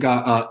better. We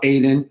got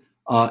Aiden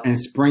in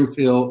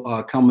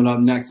Springfield coming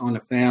up next on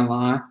the fan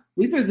line.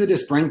 We visited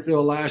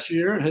Springfield last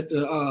year, hit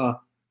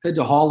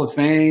the Hall of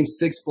Fame,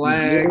 Six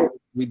Flags.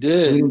 We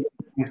did.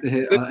 We didn't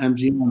hit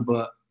MGM,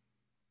 but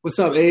what's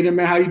up, Aiden,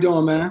 man? How you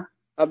doing, man?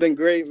 I've been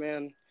great,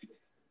 man.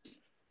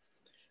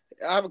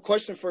 I have a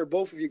question for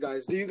both of you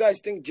guys. Do you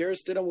guys think Jarrett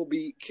Stidham will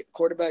be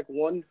quarterback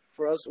 1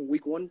 for us in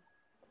week 1?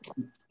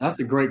 That's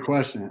a great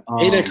question.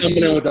 Aiden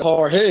coming in with the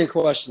hard hitting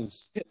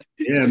questions.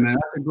 Yeah, man,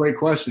 that's a great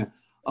question.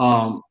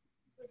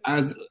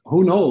 As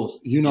who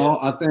knows? You know,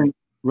 I think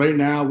right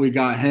now we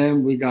got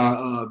him, we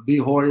got B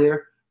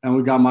Hoyer, and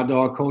we got my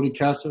dog Cody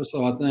Kessler.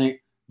 So I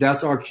think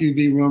that's our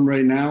QB room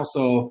right now.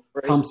 So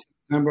come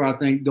September, I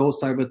think those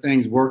type of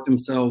things work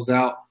themselves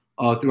out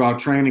throughout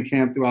training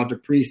camp, throughout the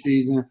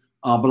preseason.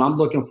 But I'm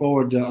looking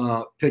forward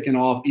to picking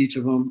off each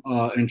of them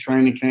in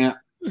training camp,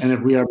 and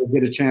if we ever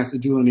get a chance to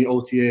do any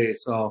OTAs.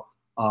 So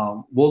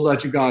we'll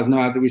let you guys know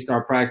after we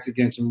start practicing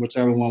against them,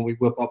 whichever one we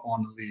whip up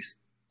on the least.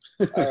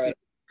 All right.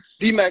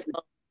 D-Mac,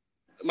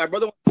 my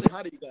brother wants to say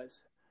hi to you guys.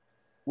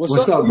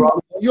 What's up, bro?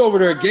 You over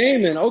there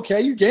gaming.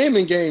 Okay, you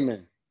gaming.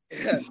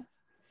 Yeah.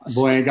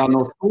 Boy ain't got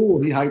no school.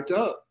 He hyped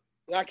up.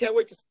 I can't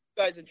wait to see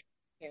you guys in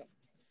camp.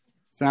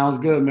 Sounds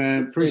good,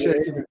 man. Appreciate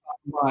you talking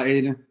about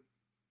Aiden.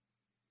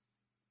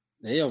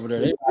 They over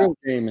there. They real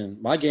gaming.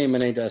 My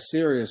gaming ain't that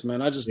serious,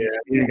 man.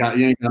 You ain't got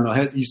no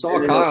heads. You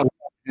saw Kyle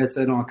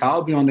headset on.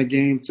 Kyle be on the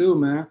game too,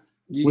 man.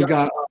 We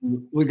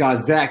got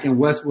Zach and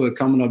Westwood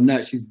coming up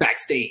next. He's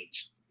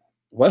backstage.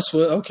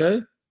 Westwood,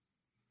 okay.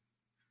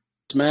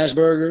 Smash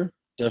Burger,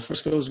 the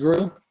Frisco's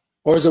Grill,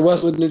 or is it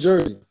Westwood, New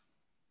Jersey?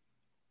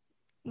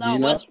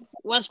 No,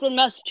 Westwood,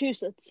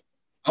 Massachusetts.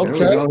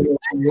 Okay. I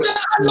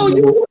know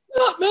you.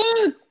 What's up,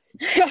 man?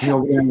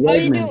 How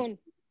you doing?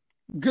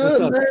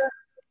 Good, man.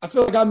 I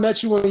feel like I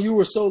met you when you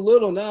were so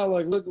little. Now,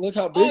 like, look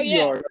how big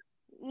you are.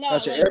 No,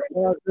 got your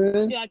AirPods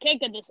in. Dude, I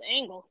can't get this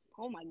angle.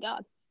 Oh my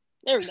god.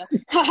 There we go.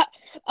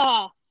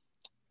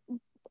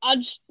 I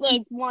just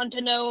want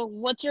to know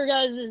what's your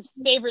guys'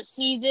 favorite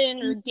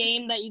season or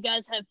game that you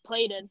guys have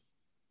played in.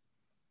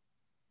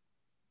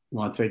 You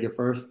want to take it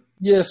first?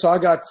 Yeah, so I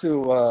got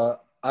to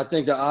I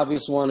think the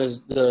obvious one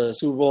is the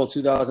Super Bowl in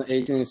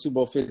 2018, Super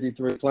Bowl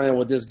 53, playing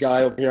with this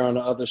guy over here on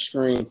the other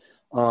screen.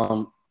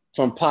 From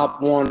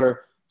Pop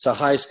Warner to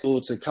high school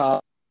to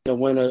college, to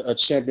win a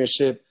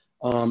championship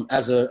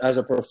as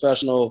a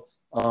professional,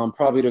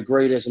 probably the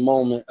greatest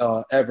moment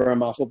ever in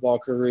my football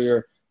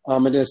career.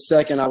 And then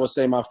second, I would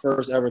say my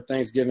first ever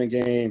Thanksgiving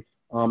game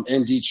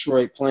in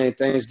Detroit, playing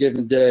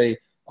Thanksgiving Day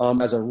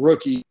as a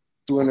rookie,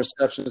 2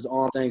 interceptions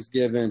on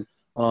Thanksgiving.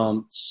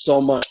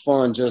 So much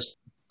fun, just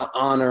the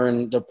honor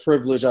and the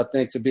privilege, I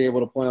think, to be able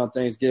to play on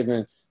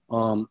Thanksgiving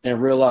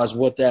and realize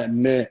what that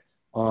meant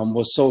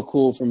was so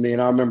cool for me.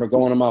 And I remember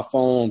going on my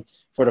phone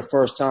for the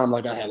first time,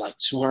 like I had like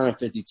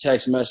 250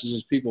 text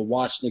messages, people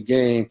watching the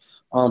game.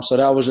 So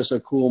that was just a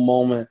cool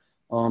moment.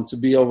 To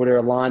be over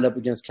there lined up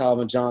against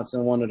Calvin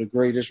Johnson, one of the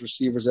greatest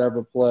receivers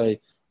ever play.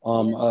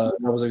 That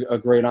was a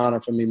great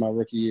honor for me my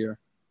rookie year.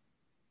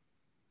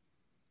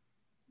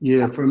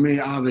 Yeah, for me,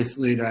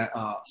 obviously that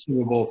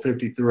Super Bowl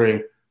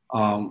 53,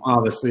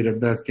 obviously the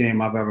best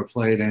game I've ever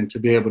played in. To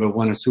be able to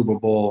win a Super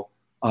Bowl,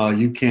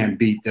 you can't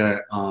beat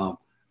that.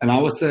 And I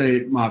would say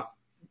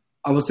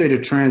the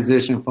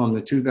transition from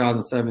the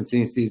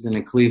 2017 season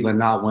in Cleveland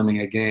not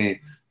winning a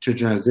game to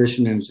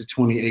transitioning into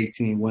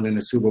 2018 winning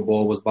the Super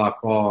Bowl was by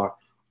far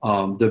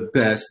the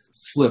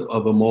best flip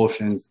of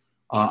emotions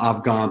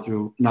I've gone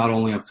through, not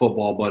only in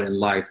football but in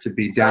life. To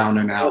be down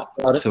and out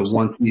to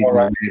one season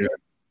later,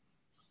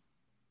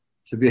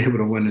 to be able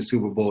to win the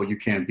Super Bowl, you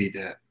can't beat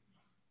that.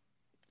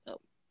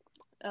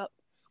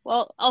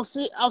 Well, I'll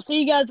see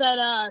you guys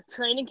at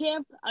training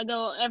camp. I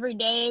go every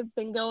day.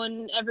 Been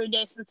going every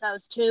day since I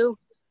was 2.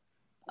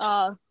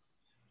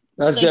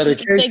 That's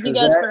dedication. Thank you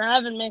guys for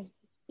having me.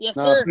 Yes,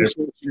 sir.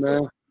 Appreciate you,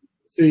 man.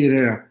 See you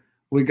there.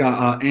 We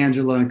got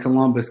Angela in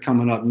Columbus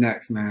coming up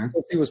next, man.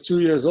 He was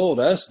 2 years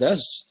old.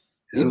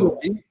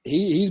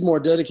 He's more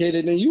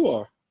dedicated than you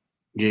are.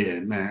 Yeah,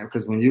 man.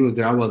 Because when you was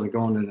there, I wasn't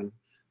going to them.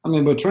 I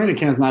mean, but training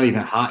camp's not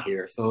even hot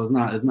here, so it's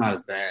not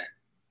as bad.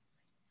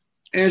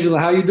 Angela,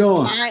 how you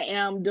doing? I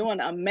am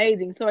doing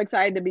amazing. So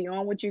excited to be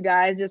on with you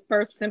guys. Just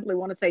first, simply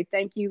want to say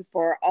thank you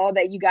for all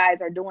that you guys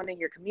are doing in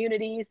your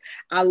communities.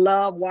 I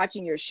love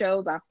watching your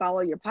shows. I follow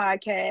your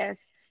podcast,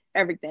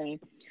 everything.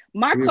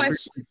 My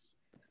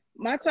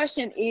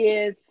question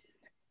is,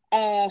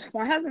 my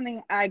husband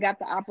and I got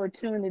the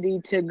opportunity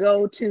to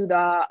go to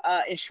the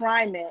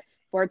enshrinement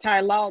for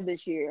Ty Law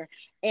this year.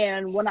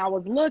 And when I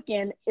was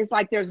looking, it's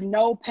like there's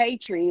no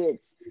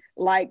Patriots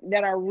like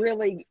that are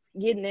really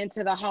getting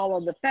into the Hall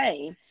of the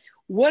Fame.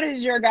 What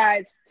is your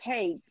guys'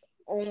 take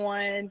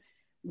on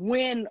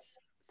when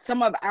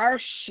some of our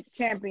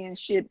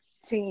championship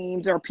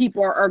teams or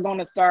people are going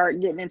to start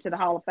getting into the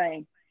Hall of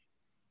Fame?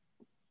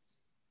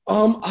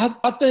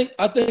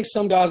 I think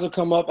some guys will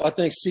come up. I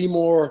think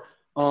Seymour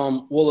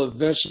will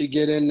eventually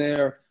get in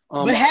there.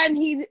 But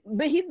he's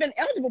been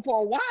eligible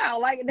for a while.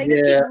 Like they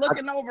just keep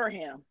looking over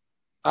him.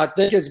 I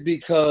think it's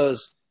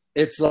because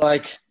it's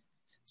like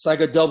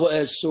a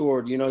double-edged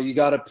sword. You know, you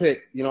got to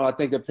pick. You know, I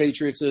think the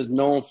Patriots is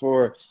known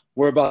for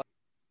we're about,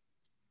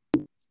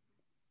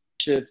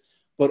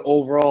 but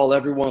overall,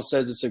 everyone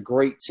says it's a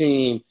great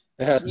team.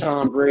 It has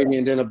Tom Brady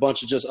and then a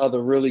bunch of just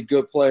other really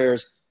good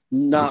players,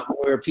 not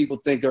where people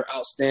think they're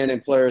outstanding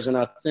players. And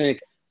I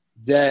think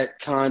that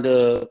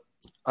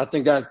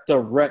that's the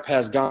rep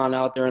has gone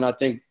out there, and I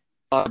think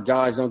a lot of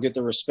guys don't get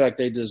the respect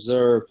they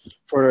deserve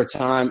for their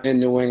time in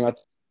New England.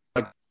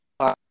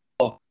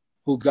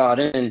 Who got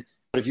in.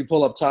 But if you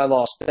pull up Ty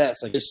Law's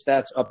stats, like his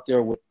stats up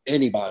there with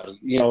anybody,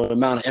 you know, the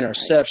amount of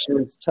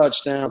interceptions,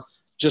 touchdowns,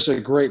 just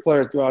a great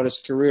player throughout his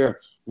career.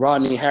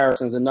 Rodney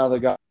Harrison's another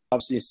guy,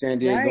 obviously in San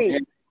Diego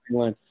and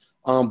England.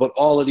 But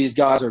all of these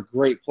guys are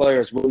great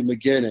players. Willie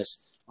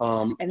McGinnis.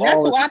 And that's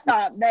who I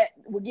thought that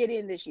would get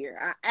in this year.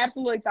 I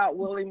absolutely thought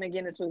Willie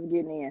McGinnis was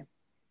getting in.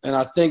 And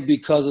I think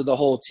because of the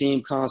whole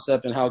team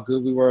concept and how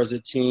good we were as a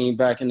team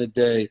back in the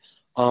day,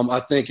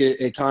 I think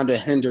it kind of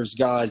hinders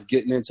guys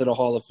getting into the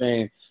Hall of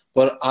Fame.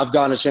 But I've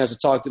gotten a chance to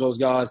talk to those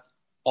guys.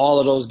 All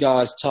of those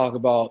guys talk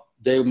about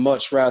they would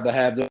much rather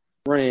have the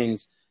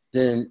rings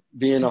than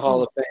be in the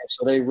Hall of Fame.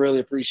 So they really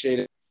appreciate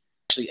it.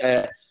 Actually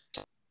at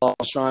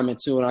Strymon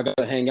too, and I got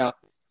to hang out.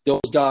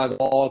 Those guys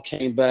all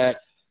came back.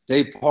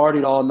 They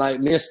partied all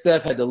night. Me and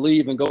Steph had to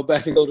leave and go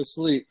back and go to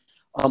sleep.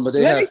 But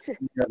they had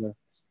together.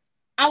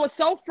 I was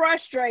so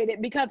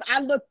frustrated because I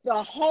looked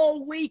the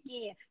whole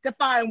weekend to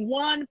find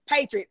one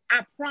Patriot.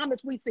 I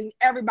promise we seen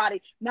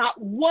everybody, not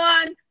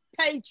one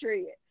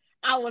Patriot.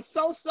 I was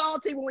so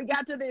salty when we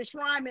got to the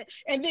enshrinement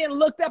and then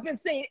looked up and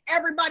seen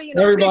everybody in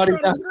the picture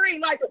on the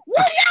screen like,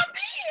 where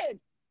y'all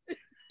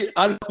been?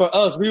 I know for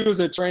us, we was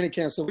in training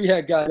camp, so we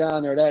had got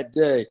down there that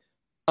day.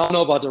 I don't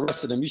know about the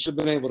rest of them. You should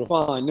have been able to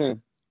find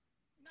them.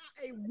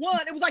 Not a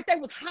one. It was like they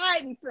was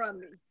hiding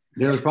from me.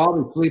 They was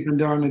probably sleeping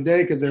during the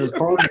day because there was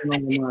partying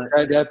on the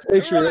night. That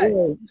picture.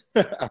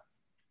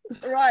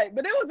 Right,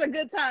 but it was a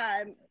good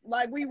time.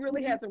 Like, we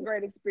really had some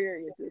great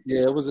experiences.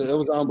 Yeah, it was an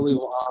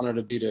unbelievable honor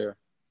to be there.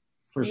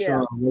 For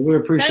sure. Well, we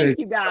appreciate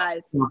you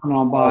guys. Coming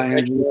on by,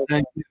 Andrew.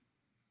 Thank you.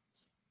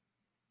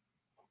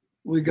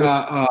 We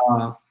got,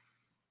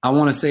 I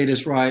want to say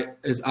this right.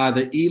 It's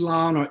either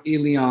Elon or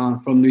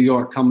Elion from New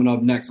York coming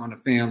up next on the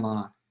fan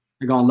line.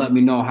 You're going to let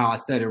me know how I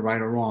said it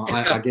right or wrong.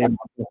 I gave my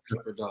best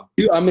effort, though.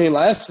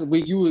 Last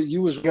week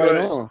you was right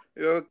on.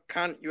 You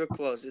were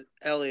close. It's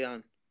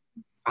Elion.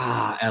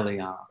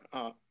 Elion.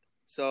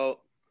 So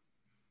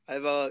I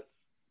have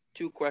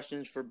 2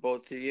 questions for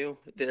both of you.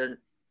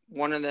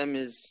 One of them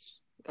is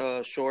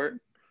short.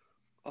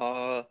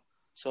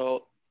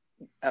 So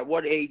at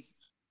what age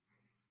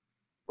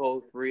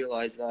both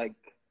realize, like,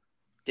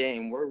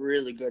 dang, we're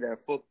really good at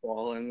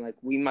football and, like,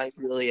 we might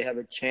really have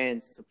a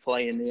chance to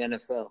play in the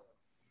NFL?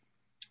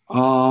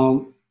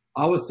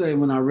 I would say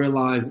when I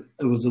realized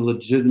it was a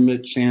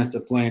legitimate chance to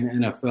play in the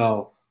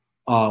NFL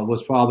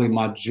was probably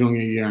my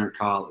junior year in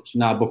college.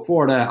 Now,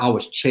 before that, I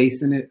was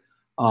chasing it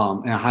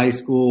in high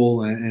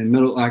school and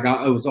middle.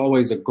 It was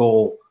always a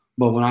goal.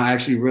 But when I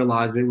actually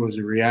realized it was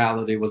a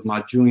reality, it was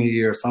my junior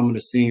year. Some of the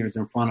seniors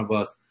in front of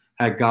us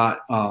had got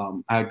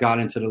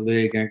into the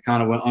league and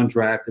kind of went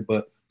undrafted,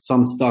 but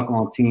some stuck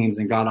on teams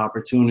and got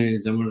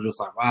opportunities. And we were just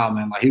like, wow,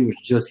 man, like he was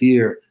just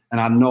here,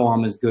 and I know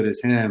I'm as good as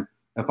him.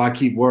 If I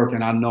keep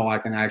working, I know I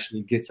can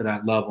actually get to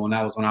that level. And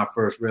that was when I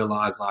first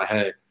realized, like,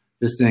 hey,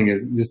 this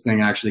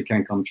thing actually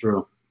can come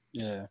true.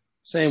 Yeah,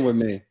 same with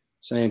me.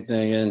 Same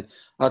thing. And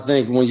I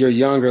think when you're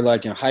younger,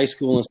 like in high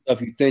school and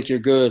stuff, you think you're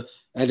good.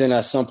 And then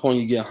at some point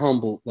you get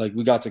humbled. Like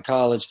we got to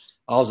college,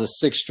 I was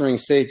a 6th-string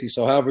safety.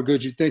 So however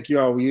good you think you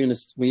are when you're in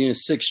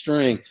 6th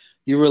string,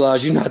 you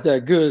realize you're not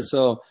that good.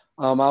 So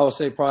I would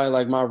say probably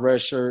like my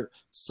red shirt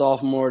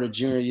sophomore to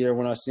junior year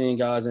when I seen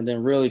guys. And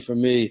then really for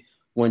me,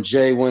 when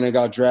Jay went and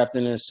got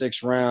drafted in the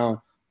 6th round,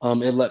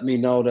 it let me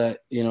know that,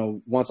 you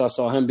know, once I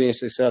saw him being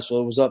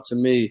successful, it was up to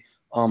me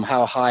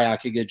how high I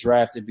could get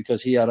drafted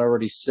because he had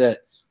already set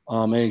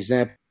an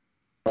example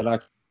that I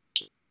could.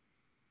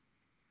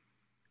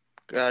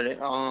 Got it.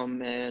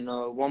 And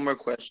one more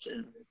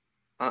question.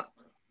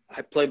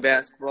 I play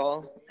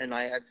basketball, and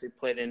I actually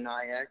played in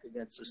NIAC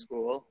against the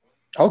school.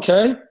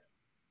 Okay.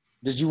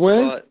 Did you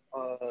win?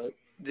 But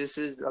this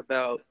is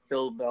about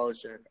Bill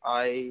Belichick.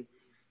 I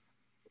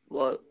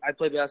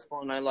play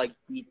basketball, and I like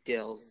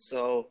details.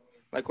 So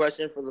my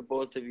question for the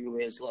both of you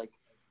is, like,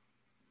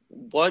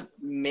 what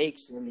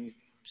makes him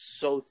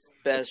so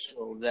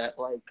special that,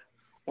 like,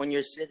 when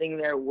you're sitting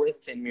there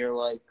with him, you're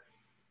like,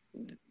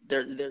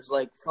 there's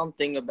like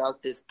something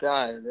about this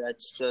guy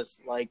that's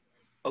just like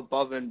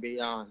above and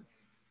beyond.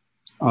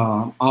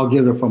 I'll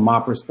give it from my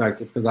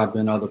perspective because I've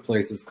been other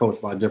places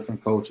coached by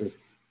different coaches.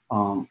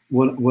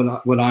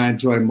 What I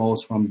enjoy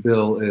most from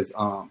Bill is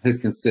his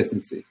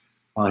consistency.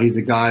 He's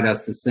a guy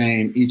that's the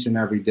same each and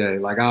every day.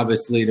 Like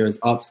obviously there's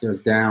ups,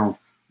 there's downs,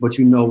 but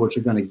you know what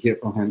you're going to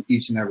get from him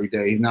each and every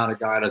day. He's not a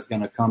guy that's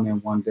going to come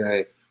in one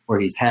day where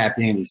he's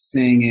happy and he's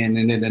singing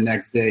and then the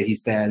next day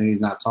he's sad and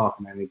he's not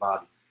talking to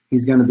anybody.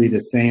 He's going to be the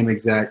same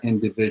exact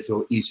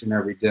individual each and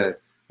every day.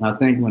 And I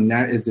think when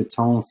that is the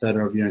tone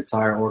setter of your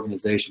entire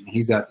organization,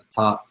 he's at the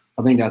top,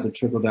 I think that's a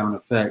trickle-down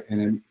effect.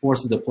 And it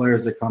forces the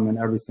players to come in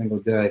every single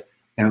day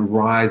and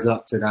rise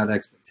up to that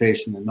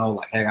expectation and know,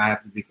 like, hey, I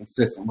have to be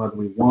consistent, whether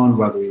we won,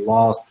 whether we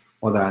lost,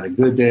 whether I had a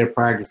good day of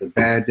practice, a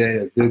bad day,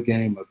 a good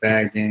game, a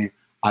bad game.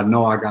 I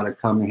know I got to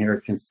come in here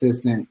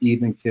consistent,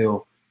 even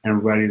kill,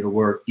 and ready to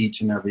work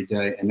each and every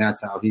day. And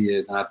that's how he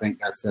is. And I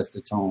think that sets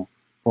the tone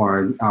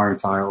for our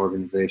entire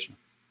organization.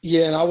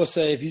 Yeah, and I would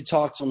say if you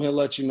talk to him, he'll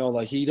let you know,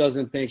 like, he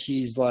doesn't think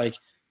he's like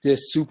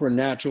this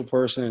supernatural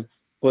person,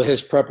 but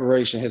his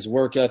preparation, his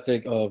work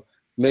ethic of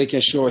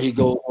making sure he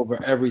goes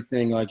over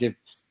everything. Like, if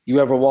you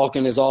ever walk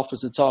in his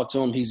office to talk to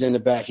him, he's in the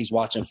back, he's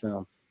watching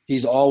film.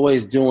 He's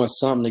always doing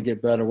something to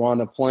get better. We're on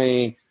the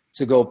plane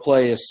to go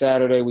play. It's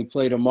Saturday, we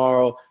play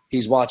tomorrow.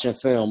 He's watching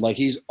film. Like,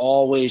 he's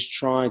always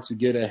trying to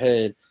get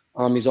ahead.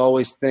 He's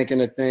always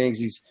thinking of things.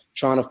 He's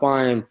trying to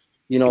find,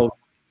 you know,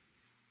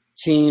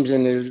 teams,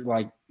 and there's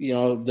like, you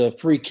know, the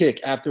free kick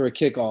after a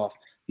kickoff.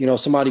 You know,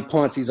 somebody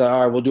punts, he's like,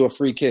 all right, we'll do a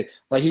free kick.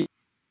 Like, he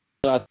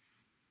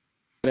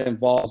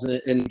involves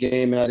in the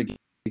game, and as the game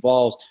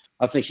evolves,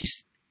 I think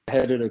he's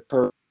ahead of the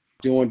curve,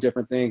 doing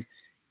different things.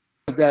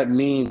 If that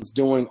means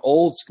doing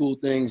old school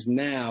things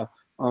now,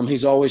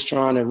 he's always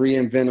trying to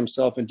reinvent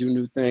himself and do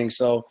new things.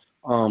 So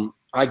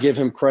I give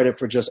him credit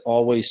for just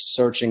always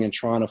searching and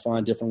trying to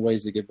find different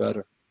ways to get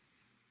better.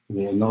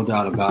 Yeah, no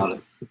doubt about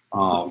it.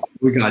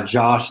 We got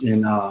Josh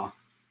in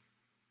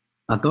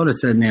I thought it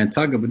said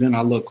Nantucket, but then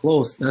I looked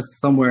close. That's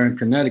somewhere in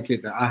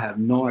Connecticut that I have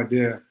no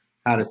idea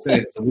how to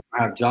say it. So we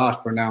have Josh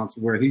pronounce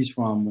where he's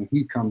from when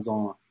he comes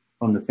on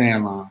from the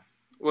fan line.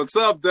 What's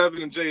up,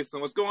 Devin and Jason?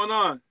 What's going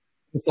on?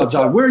 What's up,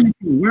 Josh? Where are you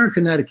from? Where in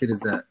Connecticut is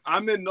that?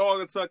 I'm in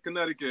Naugatuck,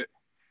 Connecticut.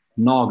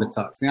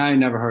 Naugatuck. See, I ain't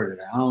never heard of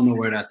that. I don't know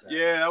where that's at.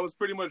 Yeah, I was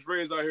pretty much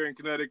raised out here in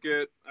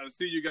Connecticut. I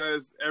see you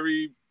guys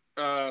every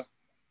the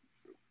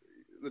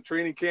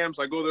training camps.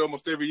 I go there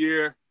almost every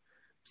year.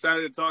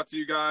 Excited to talk to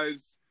you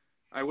guys.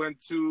 I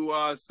went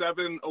to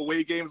 7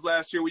 away games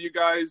last year with you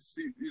guys.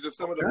 These are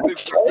some of the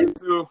things I've been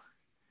to.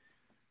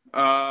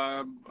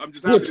 I'm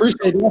just happy. We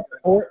appreciate that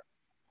support.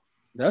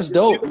 That's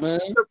dope, man.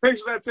 The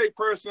pictures I take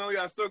personally,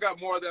 I still got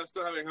more that I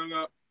still haven't hung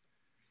up.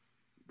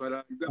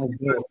 But definitely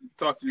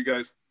talk to you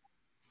guys.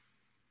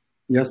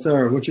 Yes,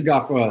 sir. What you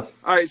got for us?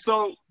 All right,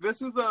 so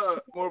this is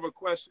more of a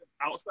question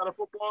outside of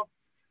football.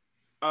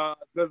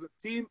 Does the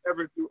team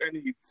ever do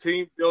any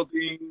team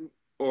building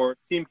or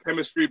team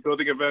chemistry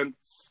building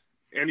events?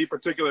 Any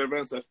particular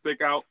events that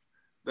stick out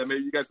that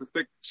maybe you guys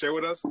could share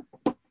with us?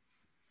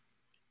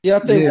 Yeah, I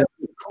think one of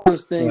the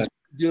coolest things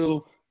we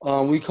do,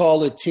 we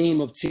call it Team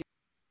of Teams.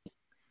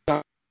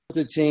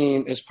 The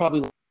team is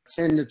probably like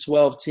 10 to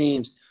 12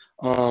 teams,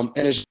 and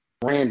it's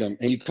random.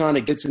 And you kind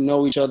of get to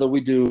know each other. We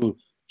do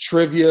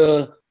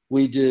trivia.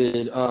 We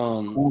did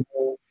cornhole,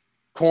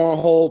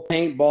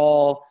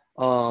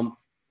 paintball.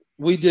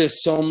 We did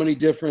so many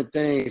different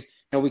things,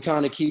 and we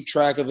kind of keep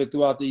track of it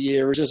throughout the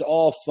year. It's just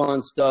all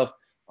fun stuff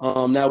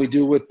that we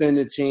do within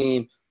the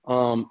team,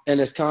 and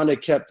it's kind of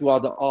kept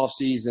throughout the off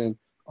season.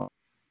 I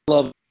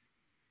love it.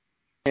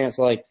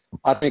 Like,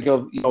 I think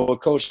of, you know, a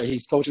coach,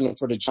 he's coaching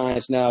for the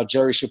Giants now,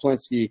 Jerry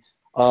Shaplinski,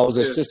 was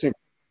assistant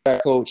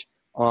coach.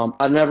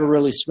 I never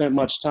really spent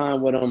much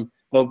time with him,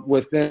 but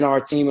within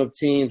our team of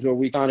teams where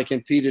we kind of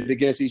competed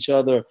against each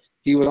other,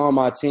 he was on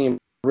my team.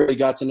 Really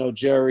got to know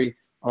Jerry,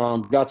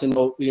 got to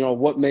know, you know,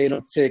 what made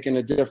him tick and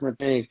the different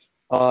things.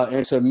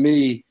 And to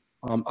me,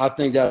 I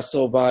think that's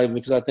so valuable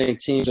because I think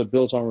teams are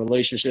built on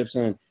relationships.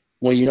 And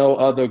when you know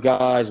other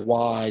guys'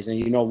 whys and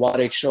you know why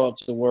they show up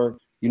to work,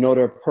 you know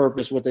their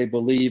purpose, what they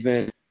believe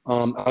in,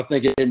 I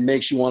think it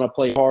makes you want to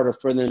play harder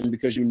for them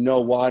because you know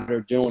why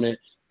they're doing it,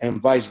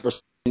 and vice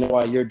versa, you know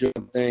why you're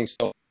doing things.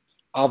 So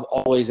I've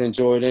always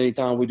enjoyed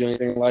anytime we do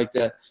anything like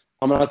that.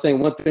 I mean, I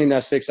think one thing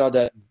that sticks out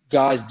that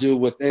guys do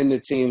within the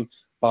team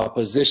by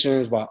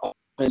positions, by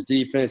offense,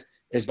 defense,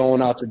 is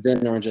going out to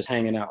dinner and just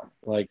hanging out.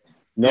 Like,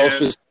 no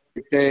specific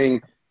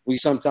thing. We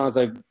sometimes,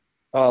 like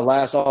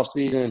last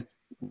offseason,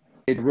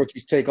 the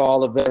rookies take all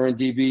the veteran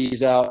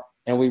DBs out,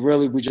 and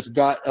we just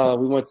got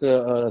we went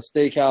to a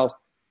steakhouse,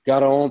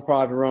 got our own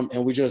private room,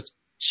 and we just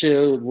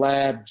chilled,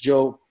 laughed,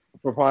 joked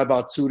for probably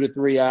about 2 to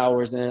 3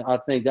 hours. And I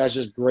think that's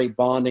just great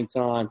bonding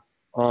time.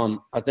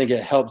 I think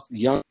it helps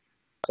young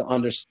to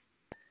understand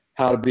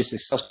how to be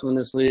successful in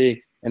this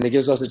league, and it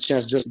gives us a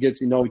chance just to get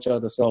to know each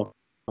other. So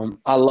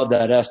I love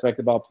that aspect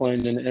about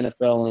playing in the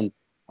NFL,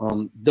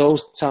 and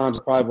those times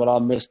are probably what I'll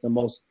miss the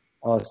most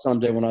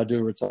someday when I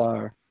do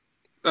retire.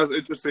 That's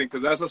interesting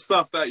because that's the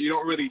stuff that you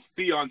don't really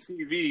see on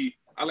TV.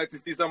 I like to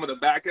see some of the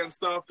back end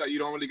stuff that you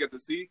don't really get to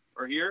see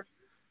or hear.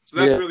 So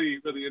that's really,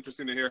 really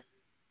interesting to hear.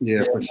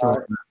 Yeah, for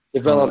sure.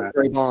 Develop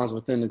great bonds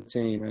within the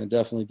team, and it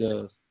definitely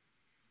does.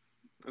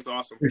 That's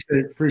awesome.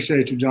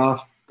 Appreciate you,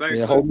 Josh. Thanks.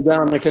 Yeah, hold me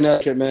down in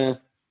Connecticut, man.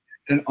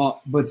 And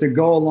but to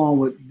go along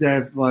with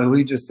that, like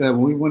we just said,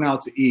 when we went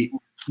out to eat,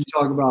 you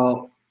talk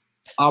about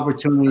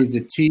opportunities to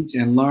teach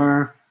and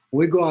learn.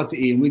 We go out to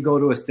eat and we go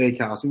to a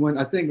steakhouse. We went,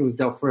 I think it was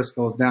Del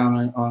Frisco's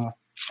down on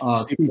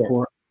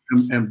Seaport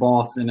in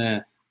Boston.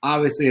 And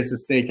obviously it's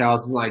a steakhouse.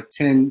 It's like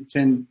 10,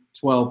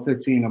 12,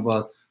 15 of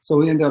us. So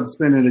we ended up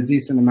spending a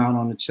decent amount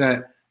on the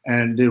check,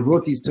 and the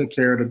rookies took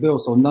care of the bill.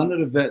 So none of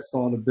the vets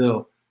saw the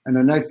bill. And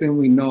the next thing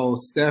we know,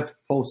 Steph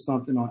posts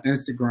something on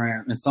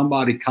Instagram and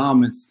somebody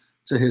comments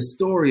to his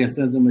story and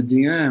sends him a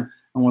DM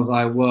and was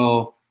like,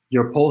 well,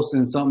 you're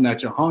posting something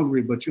that you're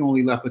hungry, but you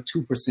only left a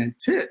 2%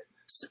 tip.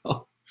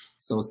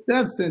 So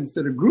Steph sends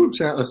to the group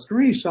chat a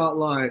screenshot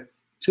like,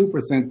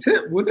 2%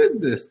 tip, what is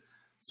this?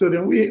 So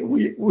then we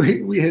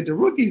hit the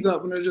rookies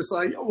up, and they're just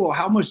like, oh, well,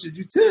 how much did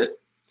you tip?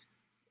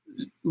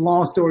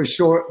 Long story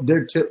short,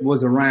 their tip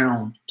was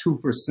around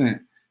 2%.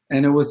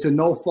 And it was to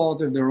no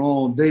fault of their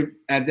own. They,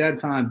 at that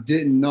time,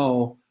 didn't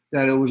know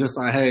that it was just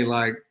like, hey,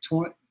 like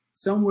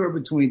somewhere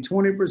between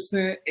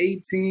 20%,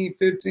 18,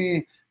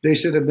 15, they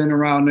should have been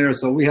around there.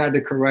 So we had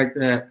to correct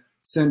that,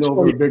 send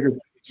over a bigger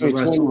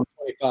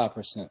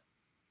 25%.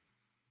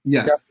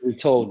 Yes. That's what we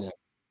told them.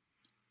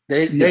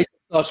 They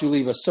thought you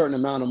leave a certain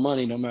amount of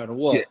money no matter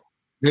what. Yeah.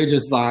 They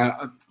just like,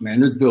 man,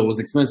 this bill was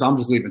expensive. I'm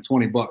just leaving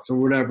 $20 or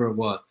whatever it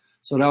was.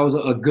 So that was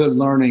a good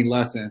learning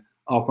lesson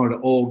from the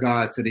old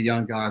guys to the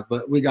young guys.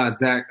 But we got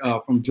Zach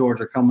from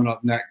Georgia coming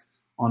up next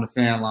on the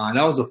fan line.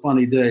 That was a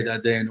funny day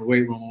that day in the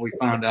weight room when we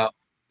found out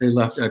they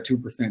left that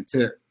 2%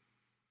 tip.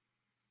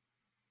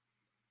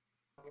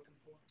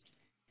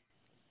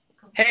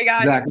 Hey,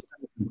 guys. Zach.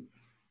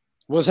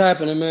 What's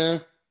happening,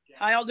 man?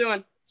 How y'all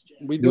doing?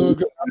 We doing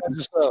good. How about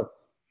yourself?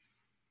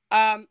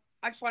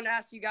 I just wanted to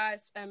ask you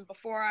guys, and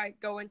before I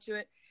go into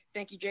it,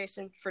 thank you,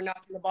 Jason, for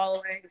knocking the ball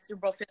away in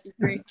Super Bowl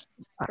 53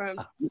 from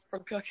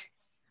Cook.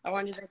 I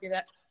wanted to thank you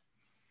for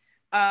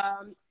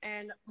that.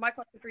 And my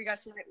question for you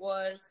guys tonight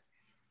was,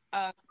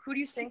 who do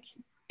you think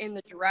in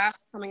the draft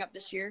coming up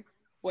this year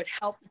would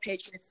help the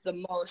Patriots the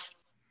most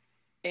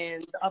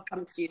in the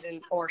upcoming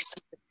season or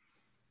season?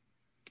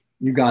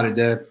 You got it,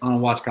 Dad. I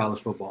don't watch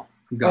college football.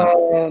 You got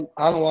it.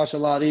 I don't watch a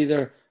lot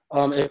either.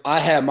 If I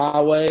had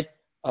my way,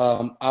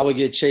 I would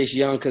get Chase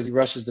Young because he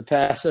rushes the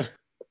passer.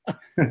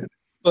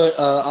 But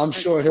I'm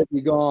sure he'll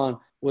be gone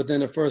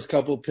within the first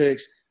couple of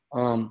picks.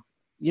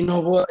 You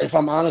know what? If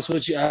I'm honest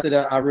with you, after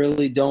that, I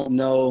really don't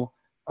know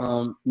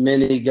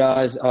many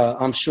guys.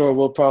 I'm sure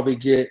we'll probably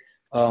get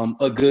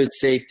a good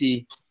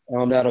safety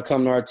that'll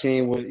come to our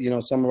team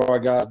with, some of our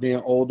guys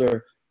being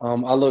older.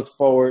 I look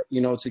forward,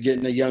 to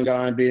getting a young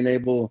guy and being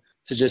able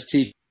to just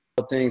teach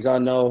things I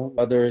know,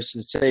 whether it's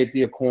a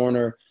safety, a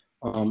corner.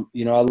 I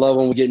love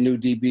when we get new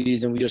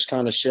DBs and we just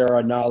kind of share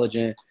our knowledge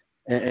and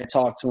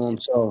talk to them.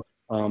 So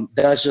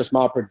that's just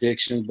my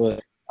prediction.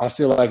 But I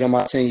feel like in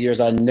my 10 years,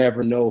 I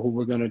never know who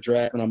we're going to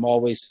draft, and I'm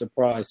always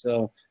surprised.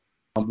 So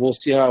we'll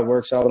see how it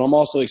works out. But I'm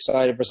also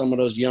excited for some of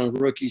those young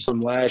rookies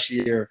from last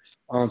year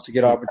to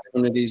get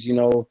opportunities.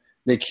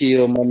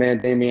 Nikhil, my man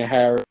Damian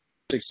Harris,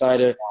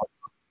 excited.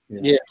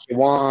 Yeah,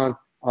 Juwan.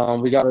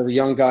 We got a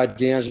young guy,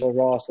 D'Angelo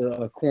Ross,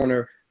 a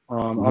corner.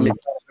 I'm excited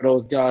for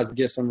those guys to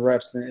get some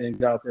reps and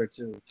get out there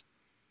too.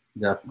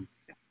 Definitely.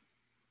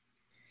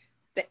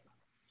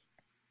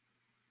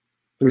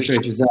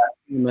 Appreciate you, Zach.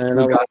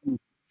 Man,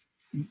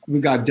 we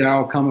got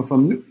Daryl coming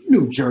from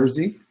New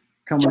Jersey,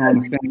 coming on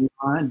the family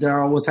line.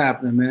 Daryl, what's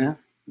happening, man?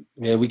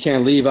 Yeah, we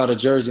can't leave out of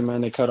Jersey,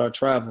 man. They cut our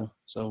travel,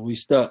 so we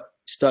stuck.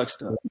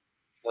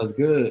 That's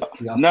good.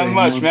 Not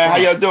much, man. How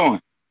y'all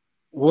doing?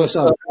 What's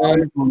up,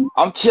 man?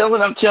 I'm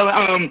chilling.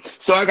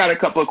 So I got a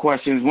couple of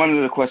questions. One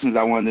of the questions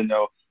I wanted to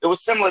know, it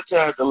was similar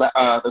to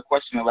the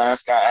question the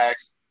last guy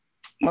asked.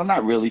 Well,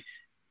 not really.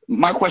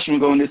 My question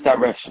would go in this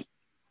direction.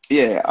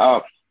 Yeah.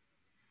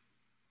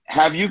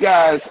 Have you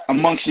guys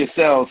amongst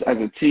yourselves as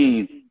a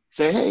team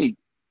say, hey,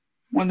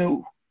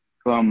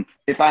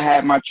 if I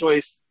had my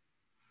choice,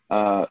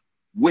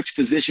 which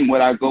position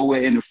would I go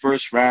with in the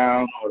first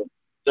round or the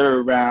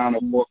third round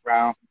or fourth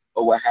round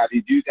or what have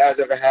you? Do you guys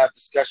ever have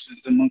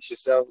discussions amongst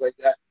yourselves like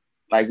that?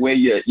 Like where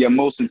your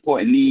most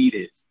important need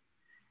is?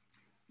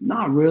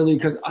 Not really,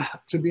 because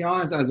to be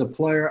honest, as a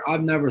player,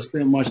 I've never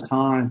spent much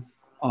time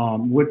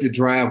with the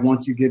draft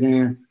once you get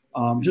in,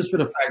 just for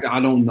the fact that I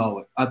don't know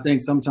it. I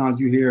think sometimes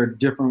you hear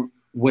different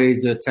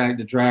ways to attack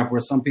the draft where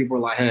some people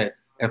are like, hey,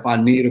 if I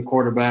need a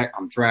quarterback,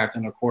 I'm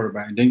drafting a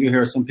quarterback. And then you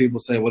hear some people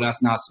say, well,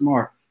 that's not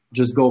smart.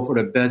 Just go for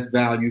the best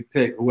value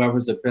pick.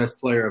 Whoever's the best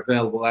player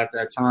available at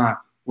that time,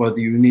 whether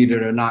you need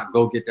it or not,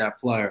 go get that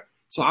player.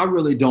 So I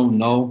really don't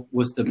know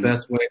what's the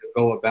best way to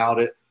go about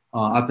it.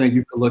 I think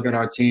you could look at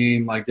our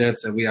team. Like Dev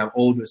said, we have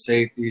older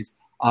safeties.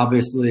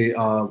 Obviously,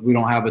 we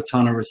don't have a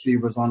ton of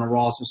receivers on the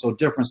roster. So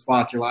different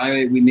spots, you're like,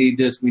 hey, we need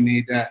this, we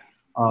need that.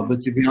 But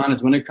to be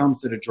honest, when it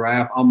comes to the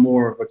draft, I'm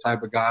more of a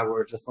type of guy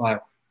where it's just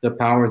like the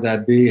powers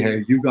that be,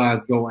 hey, you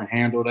guys go and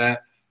handle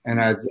that. And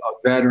as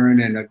a veteran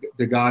and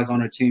the guys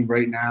on the team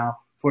right now,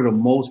 for the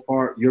most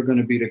part, you're going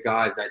to be the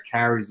guys that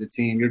carries the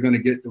team. You're going to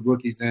get the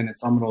rookies in, and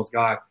some of those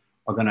guys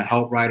are going to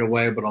help right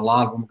away, but a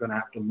lot of them are going to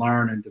have to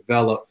learn and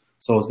develop.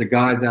 So it's the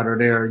guys that are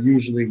there.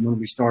 Usually when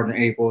we start in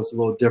April, it's a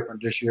little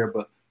different this year,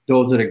 but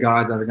those are the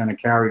guys that are going to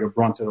carry the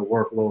brunt of the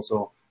workload.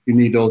 So you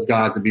need those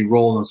guys to be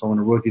rolling. So when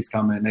the rookies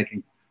come in, they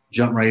can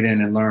jump right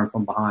in and learn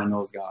from behind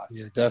those guys.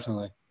 Yeah,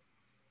 definitely.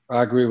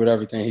 I agree with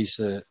everything he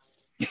said.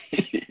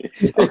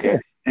 Okay.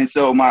 And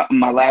so my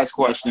last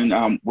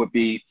question would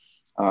be,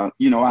 I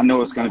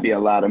know it's going to be a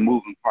lot of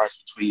moving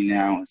parts between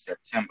now and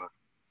September.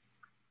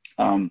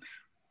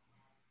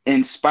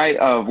 In spite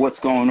of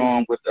what's going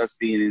on with us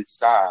being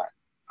inside,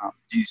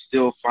 do you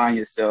still find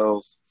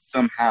yourselves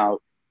somehow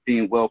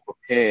being well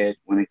prepared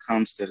when it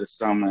comes to the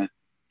summer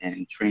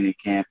and training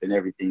camp and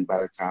everything by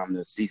the time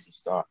the season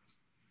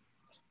starts?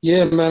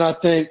 Yeah, man, I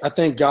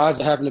think guys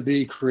are having to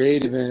be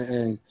creative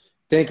and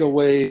think of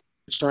ways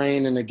to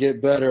train and to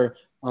get better.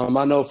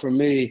 I know for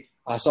me,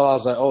 I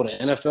was like, oh, the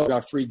NFL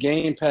got free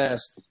Game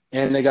Pass,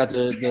 and they got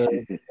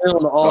the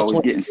film, all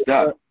always getting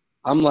stuck.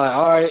 I'm like,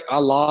 all right, I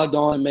logged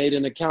on and made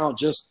an account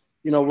just,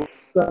 we're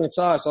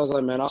inside. So I was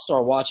like, man, I'll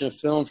start watching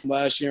film from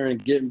last year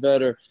and getting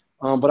better.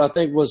 But I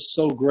think what's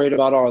so great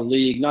about our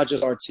league, not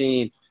just our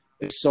team,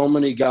 is so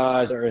many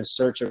guys are in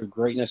search of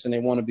greatness and they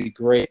want to be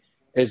great,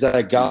 is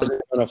that guys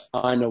are going to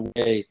find a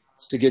way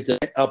to get the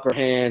upper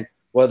hand,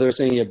 whether it's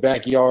in your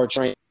backyard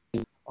training.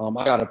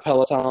 I got a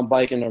Peloton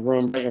bike in the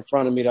room right in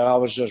front of me that I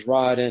was just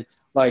riding.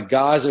 Like,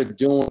 guys are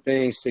doing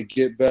things to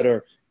get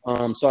better.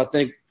 So I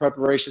think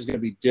preparation is going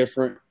to be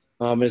different.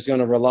 It's going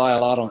to rely a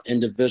lot on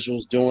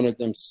individuals doing it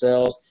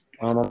themselves.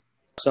 At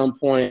some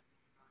point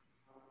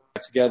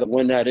together,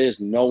 when that is,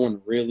 no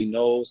one really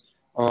knows.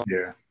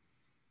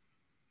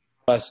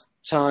 As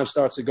time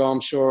starts to go, I'm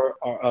sure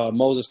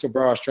Moses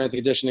Cabrera, our strength and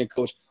conditioning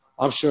coach,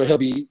 I'm sure he'll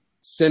be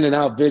sending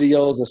out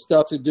videos and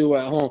stuff to do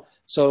at home.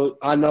 So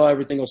I know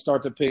everything will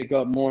start to pick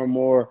up more and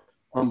more.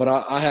 But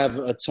I have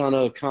a ton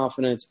of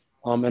confidence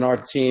in our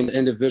team,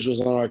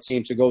 individuals on our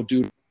team to go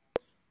do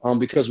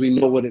because we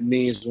know what it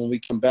means when we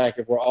come back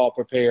if we're all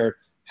prepared,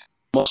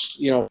 how much,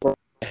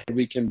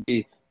 we can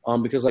be.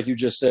 Because like you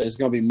just said, it's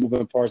going to be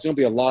moving parts. It's going to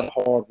be a lot of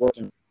hard work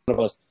in front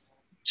of us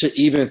to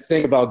even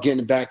think about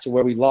getting back to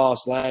where we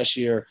lost last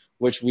year,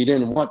 which we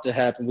didn't want to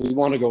happen. We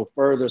want to go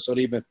further, so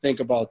to even think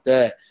about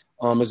that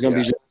is going to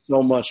be just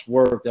so much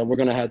work that we're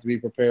going to have to be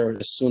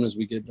prepared as soon as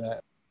we get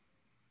back.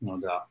 No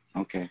doubt.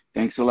 Okay.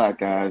 Thanks a lot,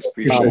 guys.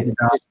 Appreciate it.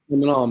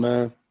 Coming on,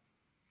 man.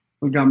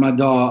 We got my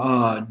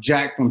dog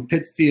Jack from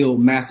Pittsfield,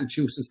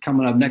 Massachusetts,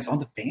 coming up next on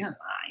the fan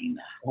line.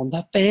 On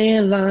the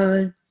fan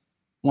line.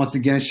 Once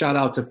again, shout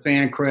out to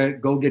FanCred.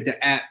 Go get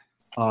the app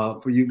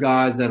for you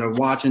guys that are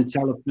watching.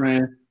 Tell a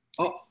friend.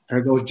 Oh,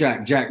 there goes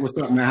Jack. Jack, what's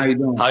up, man? How you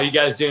doing? How you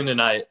guys doing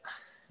tonight?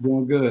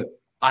 Doing good.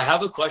 I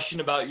have a question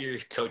about your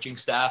coaching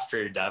staff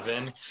for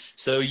Devin.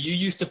 So you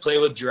used to play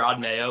with Gerard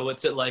Mayo.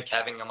 What's it like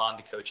having him on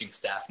the coaching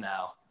staff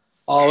now?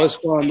 Oh, it's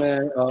fun,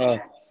 man.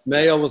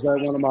 Mayo was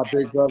like one of my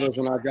big brothers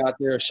when I got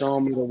there,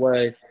 showing me the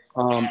way.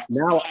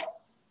 Now,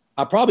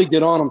 I probably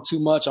get on him too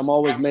much. I'm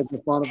always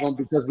making fun of him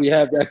because we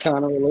have that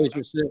kind of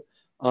relationship.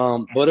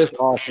 But it's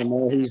awesome,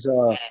 man.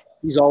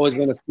 He's always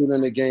been a student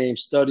in the game,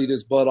 studied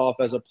his butt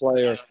off as a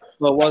player.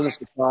 So it wasn't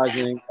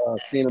surprising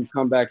seeing him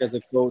come back as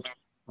a coach.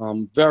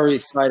 Very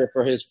excited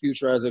for his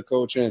future as a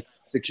coach and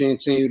to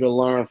continue to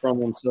learn from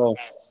him. So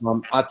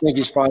I think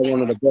he's probably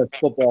one of the best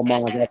football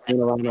minds I've been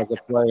around as a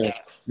player.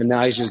 And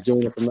now he's just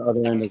doing it from the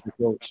other end as a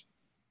coach.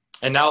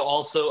 And now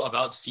also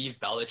about Steve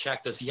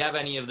Belichick. Does he have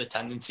any of the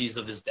tendencies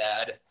of his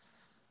dad?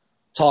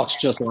 Talks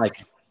just like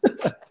him.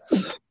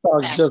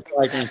 Talks just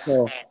like him.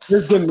 So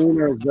his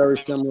demeanor is very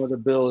similar to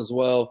Bill as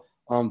well.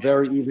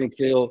 Very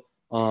even-keeled.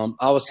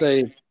 I would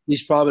say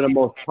he's probably the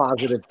most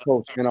positive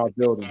coach in our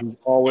building. He's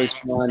always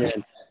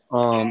finding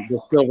the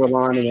silver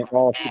lining in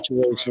all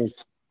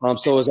situations.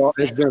 So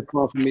it's been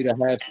fun for me to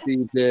have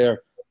Steve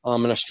there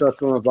in a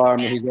stressful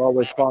environment. He's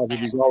always positive.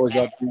 He's always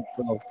upbeat.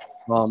 So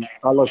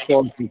I look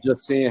forward to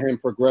just seeing him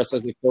progress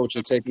as a coach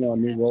and taking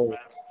on new roles.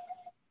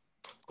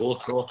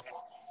 Cool.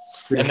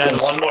 And then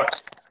one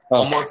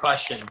more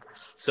question.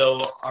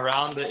 So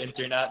around the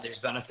internet, there's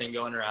been a thing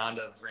going around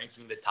of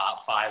ranking the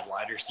top 5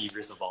 wide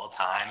receivers of all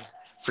time.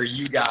 For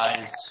you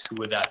guys, who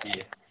would that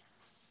be?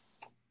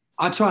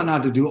 I try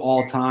not to do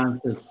all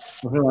time because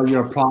I feel like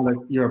you're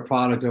a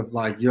product of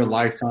like your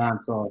lifetime.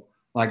 So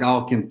like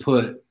I can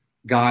put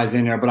guys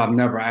in there, but I've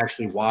never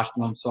actually watched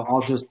them. So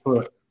I'll just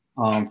put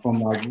from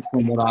what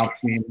I've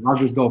seen. I'll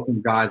just go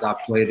from guys I've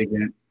played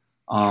against.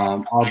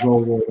 I'll go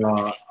with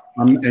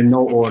in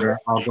no order.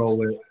 I'll go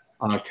with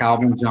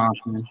Calvin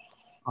Johnson,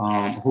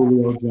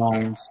 Julio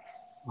Jones,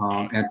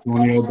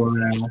 Antonio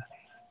Brown.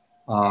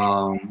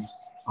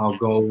 I'll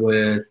go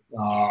with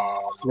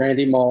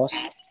Randy Moss,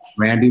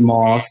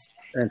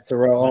 and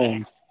Terrell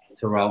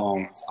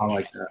Owens. I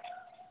like that.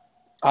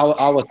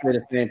 I would say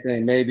the same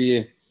thing.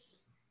 Maybe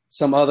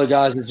some other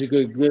guys that you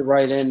could get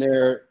right in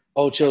there: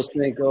 Ocho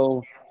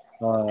Cinco,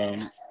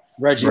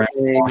 Reggie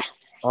King,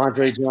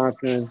 Andre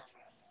Johnson,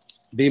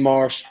 B.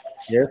 Marsh.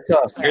 Yeah, it's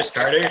tough. Chris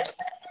Carter.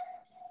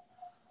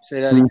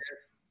 Say that again.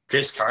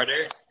 Chris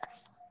Carter.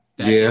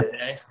 Yeah.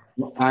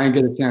 I didn't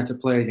get a chance to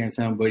play against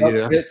him, but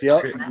yeah.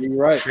 Yep, you're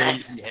right.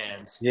 Crazy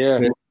hands. Yeah.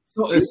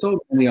 It's so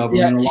many of them.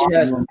 Yeah,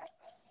 and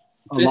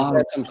a lot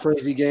of some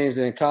crazy games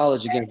in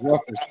college against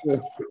Rutgers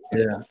too.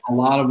 Yeah, a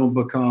lot of them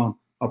become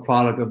a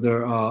product of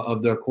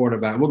their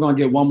quarterback. We're going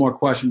to get one more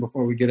question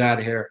before we get out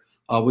of here.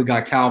 We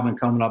got Calvin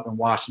coming up in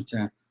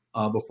Washington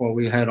before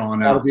we head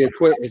on out.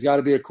 It's got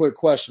to be a quick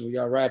question. We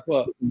got to wrap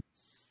up.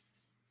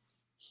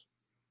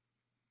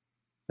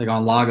 They're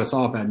going to log us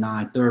off at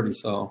 9:30,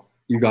 so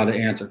you got to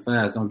answer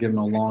fast. Don't give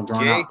them no long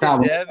drawn out.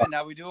 Jason, Devin,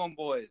 how we doing,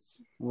 boys?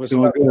 What's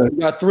up? We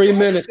got 3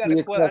 minutes. I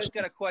just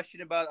got a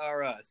question about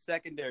our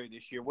secondary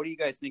this year. What are you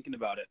guys thinking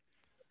about it?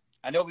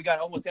 I know we got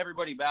almost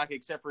everybody back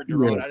except for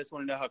Jerome. Yeah. I just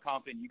want to know how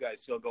confident you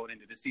guys feel going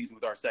into this season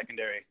with our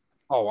secondary.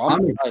 Oh,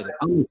 I'm excited.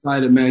 I'm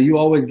excited, man. You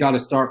always got to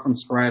start from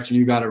scratch and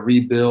you got to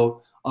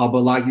rebuild.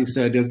 But like you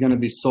said, there's going to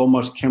be so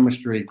much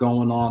chemistry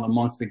going on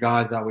amongst the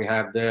guys that we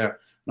have there.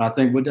 And I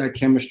think with that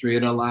chemistry,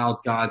 it allows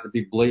guys to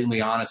be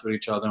blatantly honest with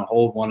each other and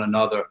hold one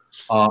another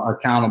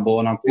accountable.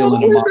 And I'm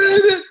feeling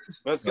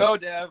Let's go,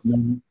 Dev.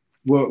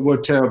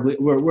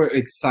 We're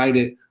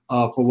excited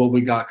for what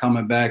we got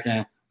coming back,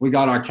 and we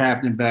got our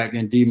captain back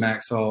in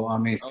D-Mac. So I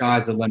mean,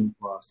 sky's the limit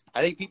for us.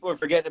 I think people are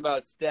forgetting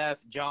about Steph,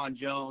 John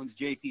Jones,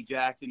 J.C.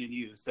 Jackson, and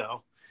you.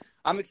 So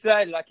I'm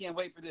excited. I can't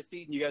wait for this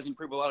season. You guys can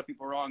prove a lot of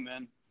people wrong,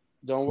 man.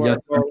 Don't worry,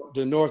 bro.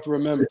 The North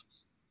remembers.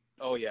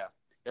 Oh yeah.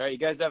 All right, you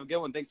guys have a good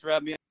one. Thanks for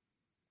having me.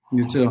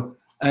 You too.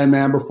 Hey,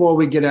 man, before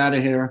we get out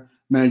of here,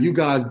 man, you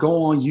guys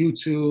go on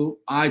YouTube,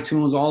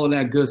 iTunes, all of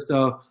that good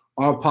stuff.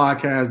 Our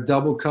podcast,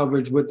 Double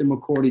Coverage with the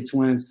McCourty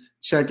Twins.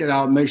 Check it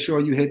out. Make sure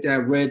you hit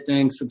that red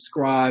thing,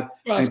 subscribe,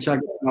 and check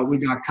it out. We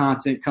got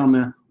content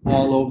coming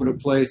all over the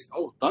place.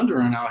 Oh,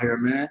 thundering out here,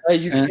 man. Hey,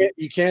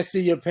 you can't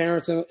see your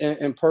parents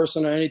in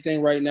person or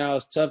anything right now.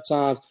 It's tough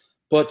times.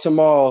 But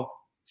tomorrow,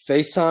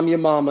 FaceTime your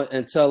mama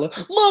and tell her,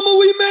 Mama,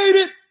 we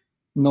made it.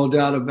 No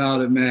doubt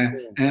about it, man.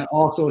 And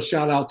also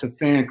shout out to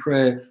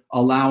FanCred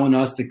allowing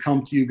us to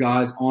come to you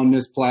guys on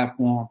this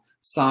platform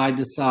side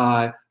to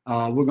side.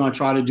 We're going to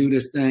try to do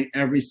this thing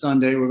every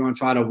Sunday. We're going to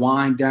try to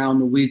wind down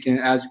the weekend.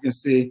 As you can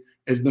see,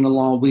 it's been a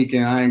long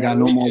weekend. I ain't got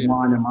no more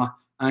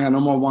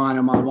wine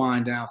in my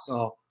wind down.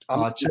 So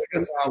check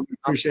us out. We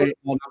appreciate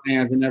all the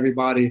fans and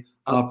everybody.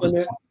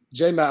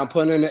 J-Mac, I'm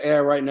putting in the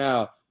air right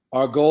now.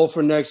 Our goal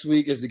for next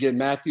week is to get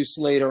Matthew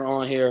Slater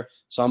on here.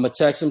 So I'm going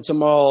to text him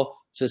tomorrow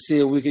to see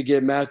if we could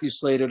get Matthew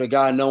Slater, the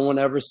guy no one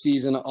ever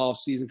sees in the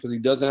offseason because he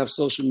doesn't have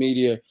social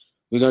media.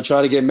 We're going to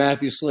try to get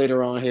Matthew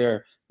Slater on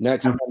here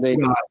next Monday.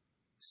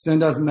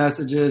 Send us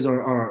messages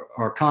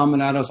or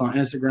comment at us on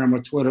Instagram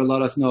or Twitter.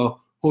 Let us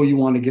know who you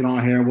want to get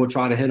on here, and we'll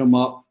try to hit them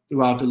up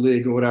throughout the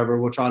league or whatever.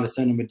 We'll try to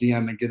send them a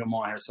DM and get them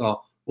on here.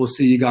 So we'll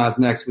see you guys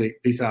next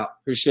week. Peace out.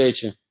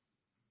 Appreciate you.